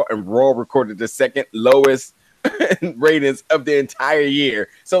to Raw, and Raw recorded the second lowest ratings of the entire year.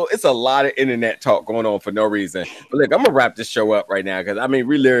 So, it's a lot of internet talk going on for no reason. But look, I'm going to wrap this show up right now because,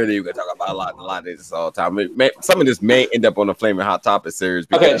 we literally we can talk about a lot of this all the time. Some of this may end up on the Flaming Hot Topic series.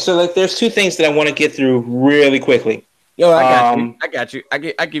 Okay, so there's 2 things that I want to get through really quickly. Yo, I got you.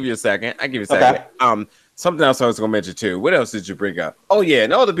 I give you a second. Okay. Something else I was gonna mention too. What else did you bring up? Oh yeah,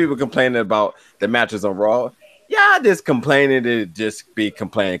 and all the people complaining about the matches on Raw. Yeah, just complaining to just be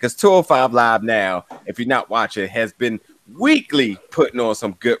complaining because 205 Live now, if you're not watching, has been weekly putting on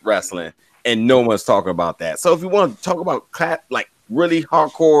some good wrestling, and no one's talking about that. So if you want to talk about like really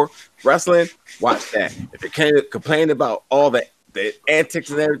hardcore wrestling, watch that. If you can't complain about all the antics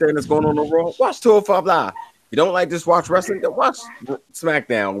and everything that's going on Raw, watch 205 Live. You don't like this watch wrestling? Watch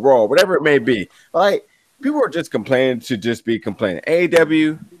SmackDown, Raw, whatever it may be. Like, people are just complaining to just be complaining.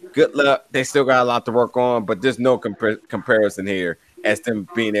 AEW, good luck. They still got a lot to work on, but there's no comparison here as them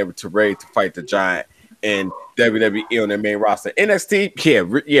being able to ready to fight the Giant and WWE on their main roster.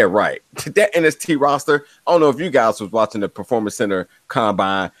 NXT, yeah, right. That NXT roster, I don't know if you guys was watching the Performance Center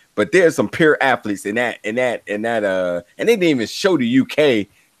Combine, but there's some pure athletes in that, and they didn't even show the UK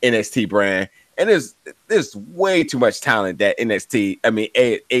NXT brand. And there's way too much talent that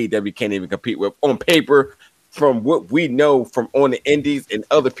AEW can't even compete with on paper from what we know from on the indies and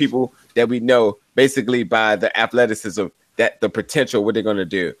other people that we know basically by the athleticism, that the potential, what they're going to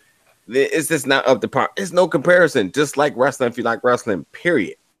do. It's just not up to par. There's no comparison. Just like wrestling, if you like wrestling,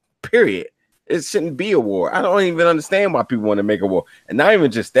 period. It shouldn't be a war. I don't even understand why people want to make a war. And not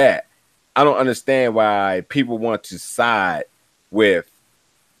even just that. I don't understand why people want to side with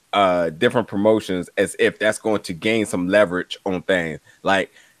different promotions as if that's going to gain some leverage on things. Like,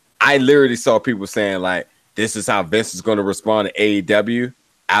 I literally saw people saying like, this is how Vince is going to respond to AEW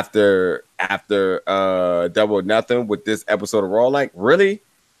after Double or Nothing with this episode of Raw. Like, really?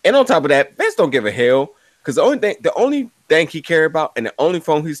 And on top of that, Vince don't give a hell because the only thing he care about and the only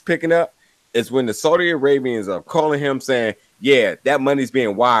phone he's picking up is when the Saudi Arabians are calling him saying, yeah, that money's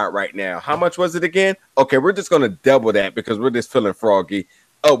being wired right now. How much was it again? Okay, we're just going to double that because we're just feeling froggy.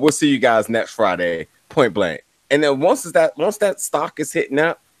 Oh, we'll see you guys next Friday, point blank. And then once that stock is hitting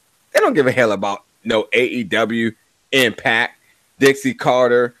up, they don't give a hell about no AEW, Impact, Dixie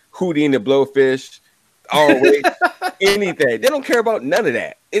Carter, Hootie and the Blowfish, always anything. They don't care about none of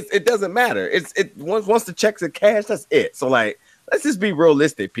that. It doesn't matter. Once the checks are cash, that's it. So like, let's just be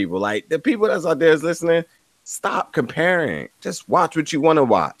realistic, people. Like the people that's out there is listening, stop comparing. Just watch what you want to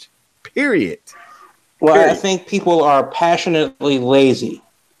watch. Period. Well, Period. I think people are passionately lazy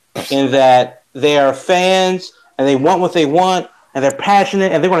in that they are fans and they want what they want and they're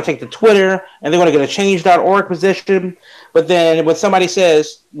passionate and they want to take to Twitter and they want to get a change.org position. But then when somebody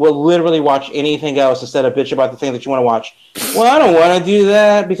says, we'll literally watch anything else instead of bitch about the thing that you want to watch. Well, I don't want to do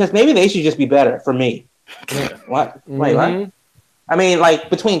that because maybe they should just be better for me. What? Wait, what? I mean, like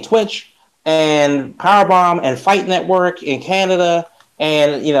between Twitch and Powerbomb and Fight Network in Canada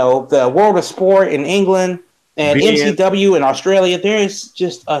and, you know, the World of Sport in England and MCW in Australia, there is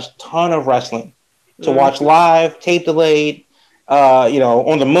just a ton of wrestling to watch live, tape delayed, you know,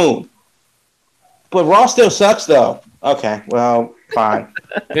 on the moon. But Raw still sucks, though. Okay, well, fine.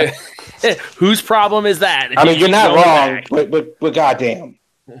 Whose problem is that? I mean, you're not wrong, but goddamn.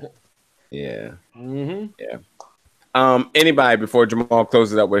 Yeah. Mm-hmm. Yeah. Anybody before Jamal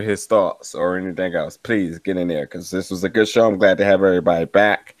closes up with his thoughts or anything else, please get in there because this was a good show. I'm glad to have everybody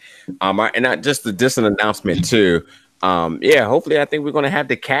back. And not just an announcement too. Yeah, hopefully I think we're gonna have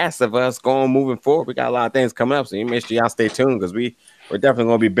the cast of us going moving forward. We got a lot of things coming up, so you make sure y'all stay tuned because we're definitely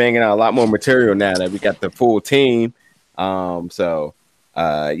gonna be banging out a lot more material now that we got the full team.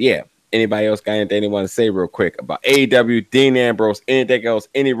 Yeah. Anybody else got anything they want to say real quick about AEW, Dean Ambrose, anything else,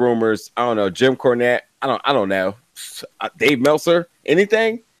 any rumors? I don't know. Jim Cornette. I don't know. Dave Meltzer,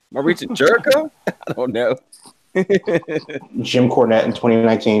 anything? Am I reaching Jericho? I don't know. Jim Cornette in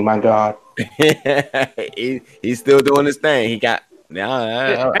 2019, my God. He's still doing his thing. He got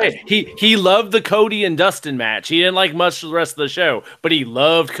now. Hey, he loved the Cody and Dustin match. He didn't like much of the rest of the show, but he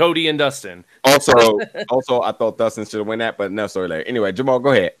loved Cody and Dustin. Also, I thought Dustin should have won that, but no, sorry later. Anyway, Jamal,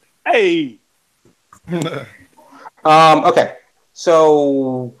 go ahead. Hey. Okay.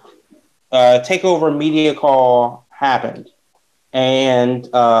 So Takeover Media Call happened. And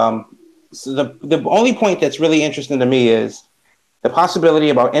so the only point that's really interesting to me is the possibility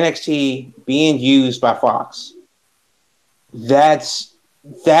about NXT being used by Fox.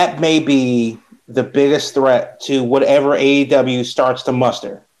 That may be the biggest threat to whatever AEW starts to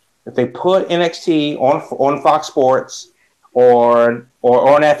muster. If they put NXT on Fox Sports or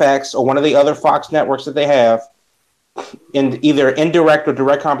on FX or one of the other Fox networks that they have, in either indirect or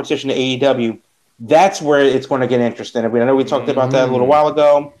direct competition to AEW, that's where it's going to get interesting. I mean, I know we talked about that a little while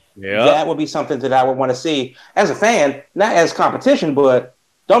ago. Yeah, that would be something that I would want to see as a fan, not as competition, but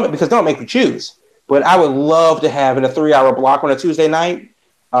don't make me choose. But I would love to have in a 3-hour block on a Tuesday night,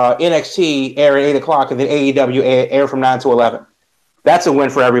 NXT air at 8 o'clock and then AEW air from 9 to 11. That's a win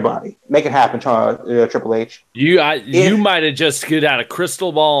for everybody. Make it happen, Triple H. You might have just got out a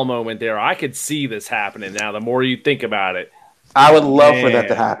crystal ball moment there. I could see this happening now. The more you think about it, I would love for that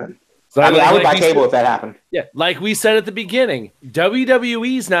to happen. So I would buy cable if that happened. Yeah, like we said at the beginning,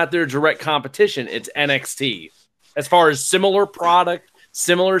 WWE's not their direct competition. It's NXT. As far as similar product,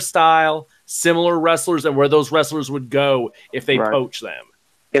 similar style, similar wrestlers, and where those wrestlers would go if they poach them.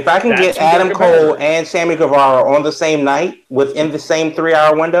 If I can get Adam Cole and Sammy Guevara on the same night within the same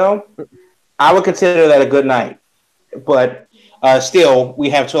 3-hour window, I would consider that a good night. But still, we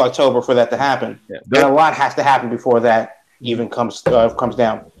have till October for that to happen. Yeah. And a lot has to happen before that even comes down.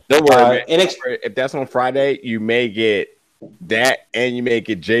 Don't worry, if that's on Friday, you may get that, and you may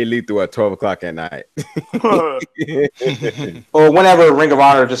get Jay Lethal at 12 o'clock at night. Or whenever Ring of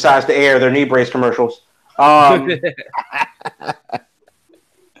Honor decides to air their knee brace commercials.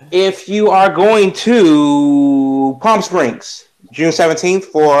 If you are going to Palm Springs, June 17th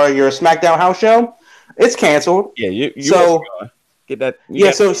for your SmackDown house show, it's canceled. Yeah, you get that.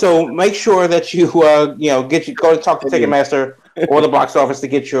 So make sure that you go to talk to Ticketmaster or the box office to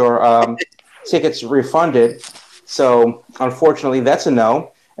get your tickets refunded. So unfortunately, that's a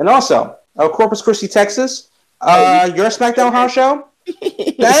no. And also, Corpus Christi, Texas, your SmackDown house show,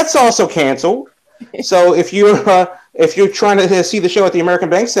 that's also canceled. So if you're trying to see the show at the American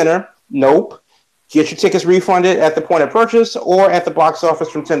Bank Center, nope. Get your tickets refunded at the point of purchase or at the box office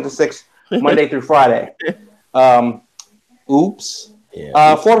from 10 to 6 Monday through Friday. Oops.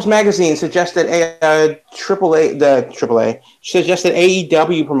 Yeah. Forbes magazine suggested AAA suggested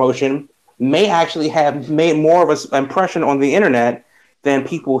AEW promotion may actually have made more of an impression on the internet than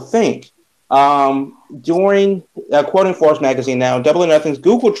people think. Quoting Forbes magazine now, Double or Nothing's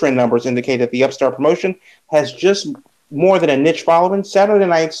Google trend numbers indicate that the upstart promotion has just more than a niche following. Saturday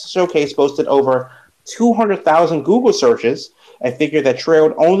night's showcase boasted over 200,000 Google searches, a figure that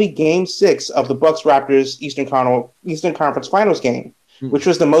trailed only Game 6 of the Bucks-Raptors Eastern Conference Finals game, which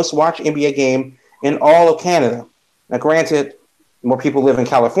was the most watched NBA game in all of Canada. Now, granted, more people live in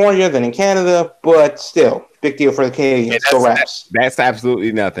California than in Canada, but still, big deal for the Canadians. So raps. That's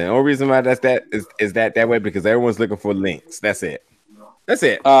absolutely nothing. The only reason why that's that is that way because everyone's looking for links. That's it. That's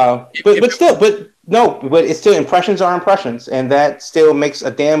it. But it's still impressions are impressions, and that still makes a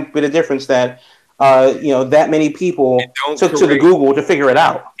damn bit of difference that that many people took to the Google to figure it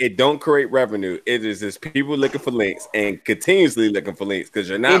out. It don't create revenue. It is just people looking for links and continuously looking for links because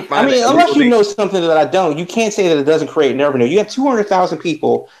you're not finding. Unless you know something that I don't, you can't say that it doesn't create revenue. You have 200,000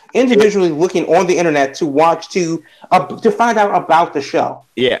 people individually looking on the internet to watch to find out about the show.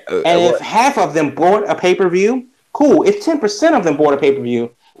 Yeah, and if half of them bought a pay-per-view, cool. If 10% of them bought a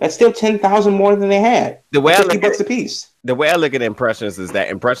pay-per-view, that's still 10,000 more than they had. The way $50 a piece. The way I look at impressions is that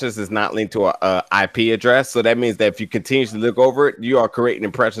impressions is not linked to a IP address. So that means that if you continuously look over it, you are creating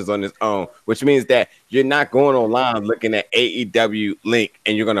impressions on its own, which means that you're not going online looking at AEW link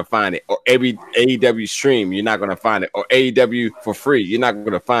and you're going to find it, or every AEW stream, you're not going to find it, or AEW for free, you're not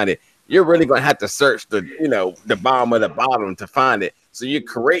going to find it. You're really going to have to search the bottom of the bottom to find it. So you're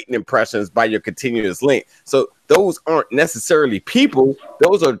creating impressions by your continuous link. So those aren't necessarily people.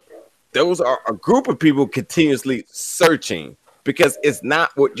 Those are a group of people continuously searching because it's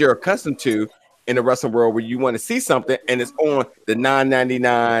not what you're accustomed to in the wrestling world where you want to see something and it's on the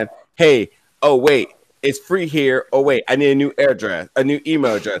 $9.99. Hey, oh wait, it's free here. Oh wait, I need a new address, a new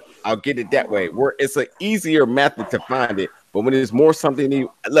email address. I'll get it that way. Where it's an easier method to find it. But when there's more something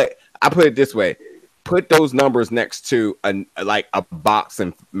like I put it this way. Put those numbers next to a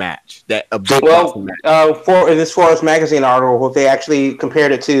boxing match. Boxing match. For this Forest Magazine article, they actually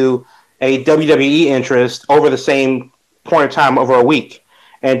compared it to a WWE interest over the same point of time over a week.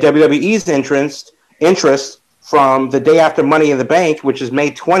 And WWE's interest from the day after Money in the Bank, which is May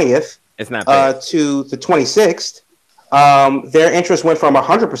 20th, to the 26th, their interest went from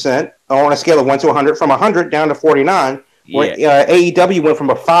 100% on a scale of 1 to 100, from 100 down to 49. Yeah. AEW went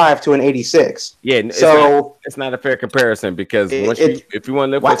from a 5 to an 86. Yeah, so it's not a fair comparison because if you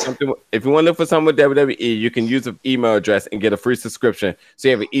want to live for something, with WWE, you can use an email address and get a free subscription. So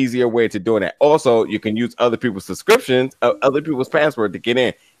you have an easier way to do that. Also, you can use other people's subscriptions, other people's password to get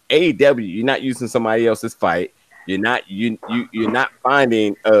in. AEW, you're not using somebody else's fight. You're not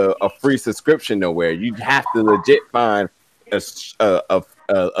finding a free subscription nowhere. You have to legit find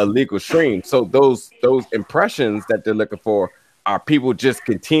a legal stream. So those impressions that they're looking for are people just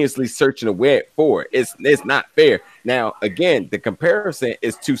continuously searching the web for it. It's not fair. Now, again, the comparison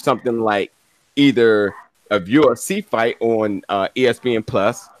is to something like either a UFC fight on ESPN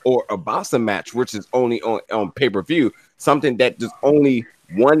Plus or a boxing match, which is only on pay-per-view, something that there's only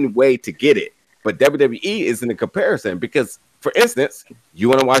one way to get it. But WWE isn't a comparison because, for instance, you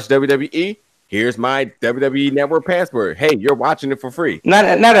want to watch WWE? Here's my WWE Network password. Hey, you're watching it for free. Not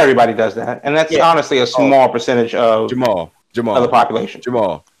everybody does that, and that's honestly a small percentage of Jamal of the population.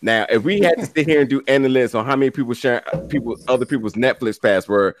 Jamal. Now, if we had to sit here and do analytics on how many people share other people's Netflix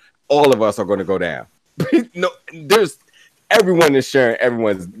password, all of us are going to go down. No, everyone is sharing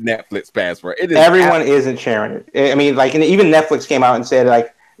everyone's Netflix password. Everyone isn't sharing it. I mean, and even Netflix came out and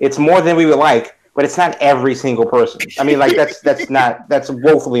said it's more than we would like. But it's not every single person. I mean, that's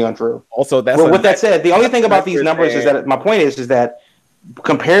woefully untrue. Also, with that said, the only thing about these numbers is that my point is that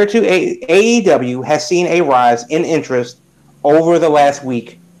compared to AEW has seen a rise in interest over the last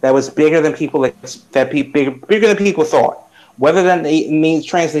week that was bigger than people bigger than people thought. Whether that means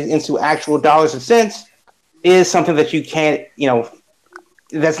translates into actual dollars and cents is something that you can't,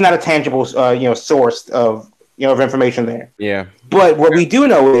 that's not a tangible, source of information there. Yeah. But what we do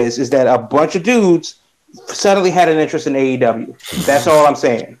know is that a bunch of dudes suddenly had an interest in AEW. That's all I'm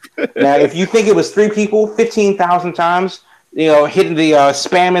saying. Now, if you think it was 3 people 15,000 times, hitting the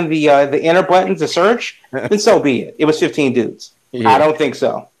spamming the enter button to search, then so be it. It was 15 dudes. Yeah. I don't think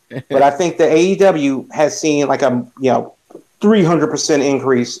so. But I think the AEW has seen like a 300%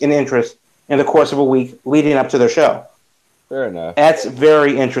 increase in interest in the course of a week leading up to their show. Fair enough. That's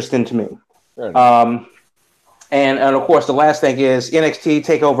very interesting to me. Fair enough. And of course, the last thing is NXT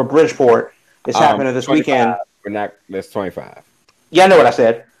TakeOver Bridgeport is happening this weekend. That's 25. Yeah, I know what I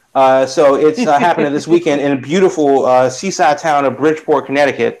said. So it's happening this weekend in a beautiful seaside town of Bridgeport,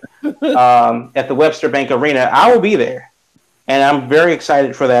 Connecticut, at the Webster Bank Arena. I will be there, and I'm very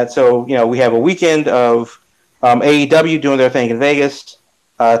excited for that. So, we have a weekend of AEW doing their thing in Vegas.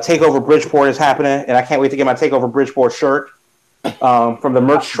 TakeOver Bridgeport is happening, and I can't wait to get my TakeOver Bridgeport shirt from the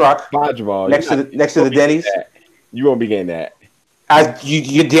merch truck next to the Denny's. You won't be getting that.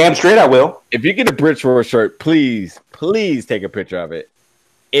 You damn straight I will. If you get a Bridgeport shirt, please take a picture of it.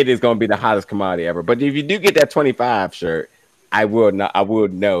 It is going to be the hottest commodity ever. But if you do get that 25 shirt, I will not. I will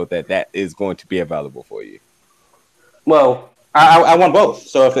know that is going to be available for you. Well, I want both.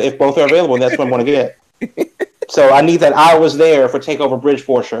 So if both are available, that's what I want to get. So I need that I was there for Takeover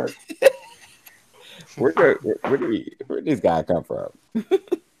Bridgeport shirt. Where these guys come from?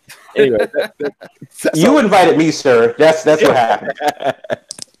 Anyway, you invited me, sir. That's what happened.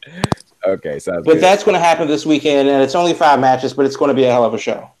 Okay, sounds but good. That's going to happen this weekend, and it's only 5 matches, but it's going to be a hell of a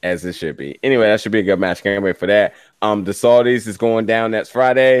show. As it should be. Anyway, that should be a good match. Can't wait for that. The Saudis is going down next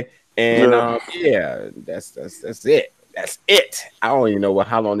Friday, and that's it. That's it. I don't even know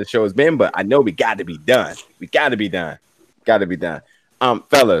how long the show has been, but I know we got to be done. We got to be done. Got to be done.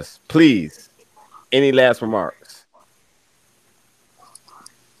 Fellas, please. Any last remarks?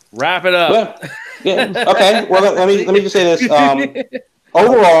 Wrap it up. Well, yeah. Okay. Well, let me just say this.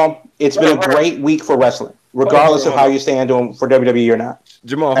 Overall, it's been a great week for wrestling, regardless of how you stand on for WWE or not.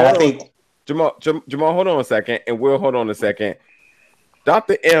 Jamal, Jamal, hold on a second, and we'll hold on a second.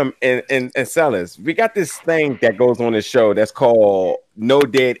 Dr. M and Sellers, we got this thing that goes on this show that's called No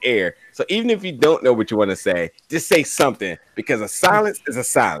Dead Air. So even if you don't know what you want to say, just say something, because a silence is a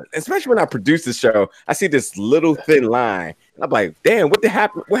silence. Especially when I produce the show, I see this little thin line, and I'm like, damn, what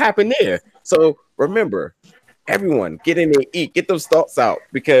happened there? So remember, everyone, get in there, eat, get those thoughts out,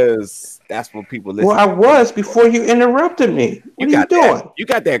 because that's what people listen. Well, I was before you interrupted me. What are you doing? You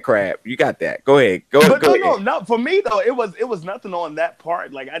got that, Crab. You got that. Go ahead. Go ahead. No. For me though, it was nothing on that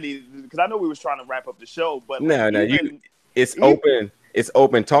part. Like I needed, because I know we was trying to wrap up the show, but it's open. It's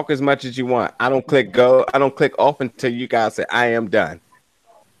open. Talk as much as you want. I don't click go. I don't click off until you guys say I am done.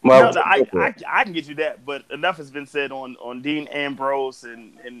 Well, I can get you that, but enough has been said on Dean Ambrose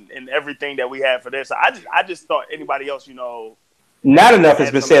and everything that we had for this. So I just thought anybody else, not enough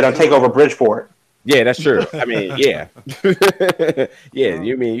has been said on Takeover Bridgeport. Yeah, that's true. I mean, yeah, yeah.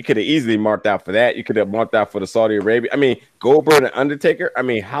 You mean you could have easily marked out for that? You could have marked out for the Saudi Arabia. I mean, Goldberg and Undertaker. I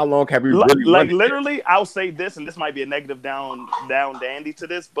mean, how long have you really literally? I'll say this, and this might be a negative down dandy to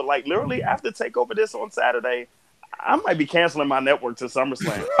this, but like literally after Takeover this on Saturday, I might be canceling my network to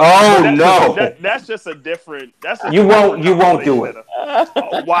SummerSlam. Oh no, that's just a different. You won't do it.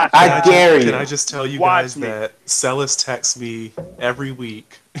 Watch. I dare you. Can I just tell you guys that Celis texts me every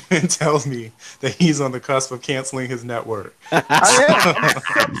week and tells me that he's on the cusp of canceling his network.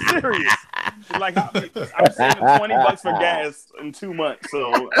 I'm serious. Like I'm saving $20 for gas in 2 months,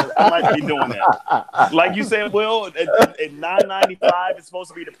 so I might be doing that. Like you said, Will, at $9.95, it's supposed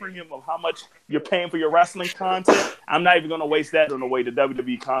to be the premium of how much you're paying for your wrestling content. I'm not even going to waste that on the way the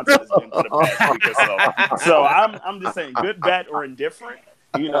WWE content has been for the past week or so. So I'm just saying, good, bad, or indifferent.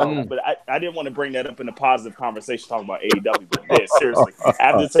 But I didn't want to bring that up in a positive conversation talking about AEW. But yeah, seriously,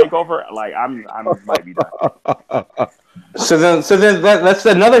 after the Takeover, like I might be done. So then that's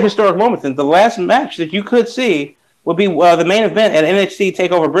another historic moment. Then the last match that you could see would be the main event at NXT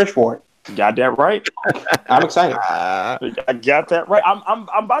Takeover Bridgeport. Got that right. I'm excited. I got that right. I'm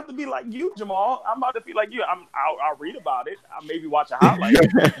about to be like you, Jamal. I'm about to be like you. I'll read about it. I'll maybe watch a highlight,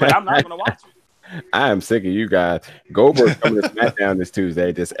 but I'm not going to watch it. I am sick of you guys. Goldberg coming to SmackDown this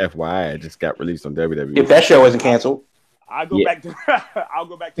Tuesday. Just FYI, it just got released on WWE. If that show isn't canceled, I'll go back to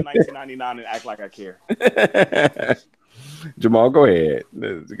 1999 and act like I care. Jamal, go ahead.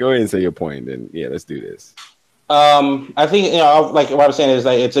 Go ahead and say your point. Then let's do this. I think like what I was saying is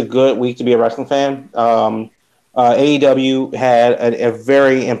like it's a good week to be a wrestling fan. AEW had a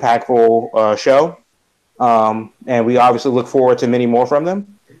very impactful show, and we obviously look forward to many more from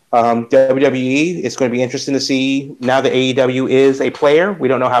them. WWE, it's going to be interesting to see now that AEW is a player. We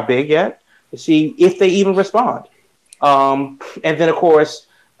don't know how big yet, to see if they even respond. And then, of course,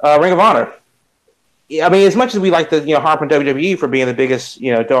 Ring of Honor. I mean, as much as we like to harp on WWE for being the biggest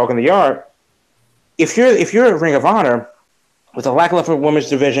dog in the yard, if you're at Ring of Honor with a lackluster women's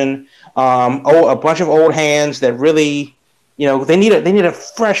division, a bunch of old hands that really they need a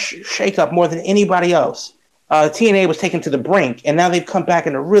fresh shakeup more than anybody else. TNA was taken to the brink, and now they've come back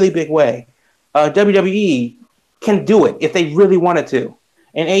in a really big way. WWE can do it if they really wanted to.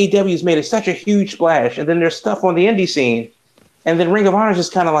 And AEW has made such a huge splash, and then there's stuff on the indie scene. And then Ring of Honor is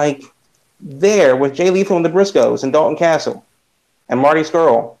just kind of like there with Jay Lethal and the Briscoes and Dalton Castle and Marty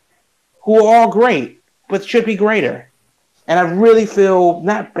Scurll, who are all great, but should be greater. And I really feel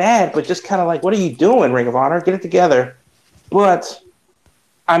not bad, but just kind of like, what are you doing, Ring of Honor? Get it together. But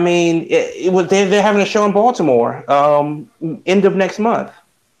I mean, they're having a show in Baltimore end of next month.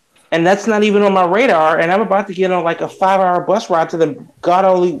 And that's not even on my radar. And I'm about to get on like a 5-hour bus ride to the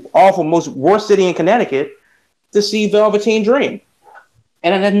god-only awful, worst city in Connecticut to see Velveteen Dream.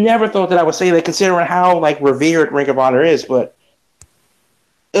 And I never thought that I would say that considering how like revered Ring of Honor is. But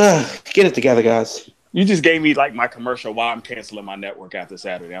get it together, guys. You just gave me like my commercial while I'm canceling my network after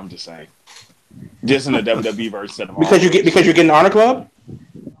Saturday. I'm just saying. Just in the WWE version of Because you're getting Honor Club?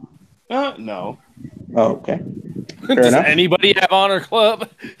 No. Oh, okay. Does anybody have Honor Club?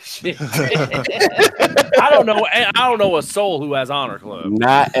 Shit. I don't know. I don't know a soul who has Honor Club.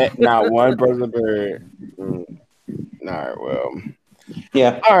 Not one person. All right. Well.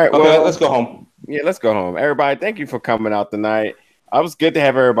 Yeah. All right. Okay, well, let's go home. Yeah, let's go home. Everybody, thank you for coming out tonight. It was good to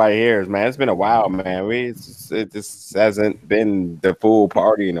have everybody here, man. It's been a while, man. It just hasn't been the full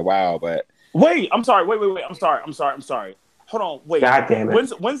party in a while, but wait. I'm sorry. Wait. I'm sorry. Hold on. Wait. God damn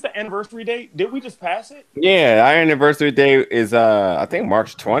it. When's the anniversary date? Did we just pass it? yeah, our anniversary day is I think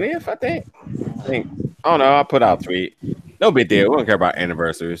March 20th. I don't know. I'll put out a tweet. No big deal. We don't care about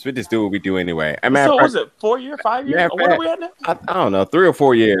anniversaries. We just do what we do anyway. Was it 4 years, 5 years? What are we at now? I don't know, 3 or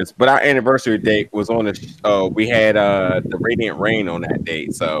 4 years. But our anniversary date was on the. We had the Radiant Rain on that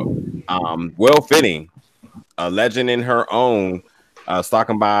date, so well fitting. A legend in her own,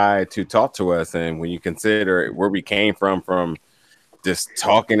 stopping by to talk to us, and when you consider where we came from just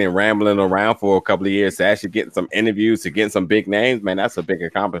talking and rambling around for a couple of years to actually getting some interviews, to getting some big names, man, that's a big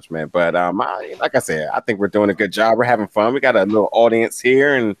accomplishment. But like I said, I think we're doing a good job. We're having fun. We got a little audience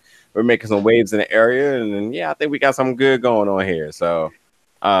here, and we're making some waves in the area. And yeah, I think we got something good going on here. So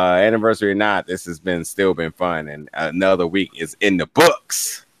anniversary or not, this has still been fun. And another week is in the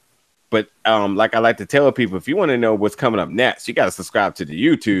books. But like I like to tell people, if you want to know what's coming up next, you got to subscribe to the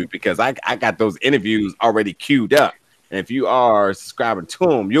YouTube, because I got those interviews already queued up. And if you are subscribing to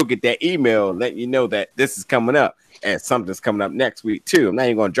them, you'll get that email letting you know that this is coming up and something's coming up next week too. I'm not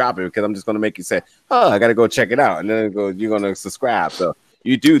even going to drop it because I'm just going to make you say, "Oh, I got to go check it out," and then you're going to subscribe. So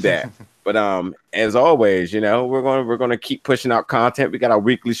you do that. But as always, we're going to keep pushing out content. We got our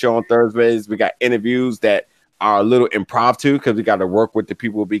weekly show on Thursdays. We got interviews that are a little impromptu because we got to work with the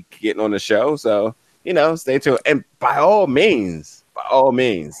people we'll be getting on the show. So stay tuned. And by all means.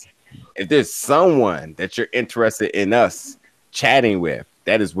 If there's someone that you're interested in us chatting with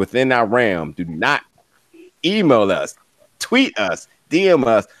that is within our realm, do not email us, tweet us, DM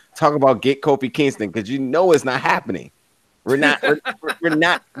us, talk about Get Kofi Kingston, because it's not happening. We're not we're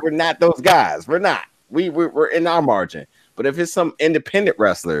not those guys. We're not. We're in our margin. But if it's some independent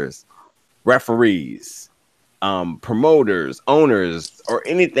wrestlers, referees, promoters, owners, or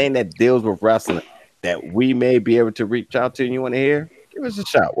anything that deals with wrestling that we may be able to reach out to and you want to hear, give us a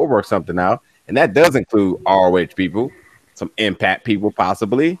shot. We'll work something out. And that does include ROH people, some Impact people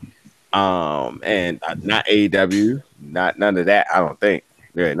possibly, and not AEW, none of that, I don't think.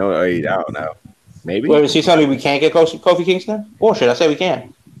 Yeah, no AEW, I don't know. Maybe. Wait, is he telling me we can't get Kofi Kingston? Or should I say we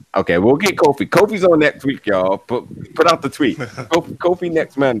can? Okay, we'll get Kofi. Kofi's on next week, y'all. Put out the tweet. Kofi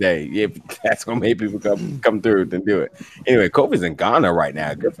next Monday. Yeah, that's gonna make people come through and do it. Anyway, Kofi's in Ghana right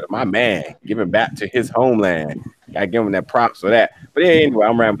now. Good for my man, giving back to his homeland. Gotta give him that props for that. But yeah, anyway,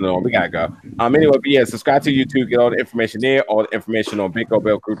 I'm rambling on. We gotta go. Anyway, but yeah, subscribe to YouTube. Get all the information there. All the information on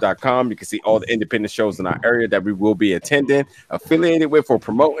BigOBellGroup.com. You can see all the independent shows in our area that we will be attending, affiliated with, or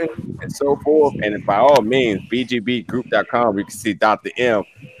promoting, and so forth. And by all means, BGBGroup.com. You can see Dr. M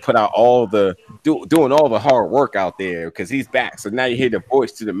put out all the doing all the hard work out there because he's back. So now you hear the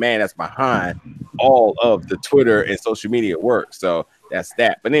voice to the man that's behind all of the Twitter and social media work. So that's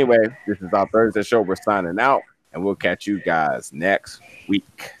that. But anyway, this is our Thursday show. We're signing out, and we'll catch you guys next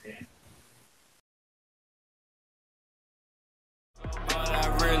week.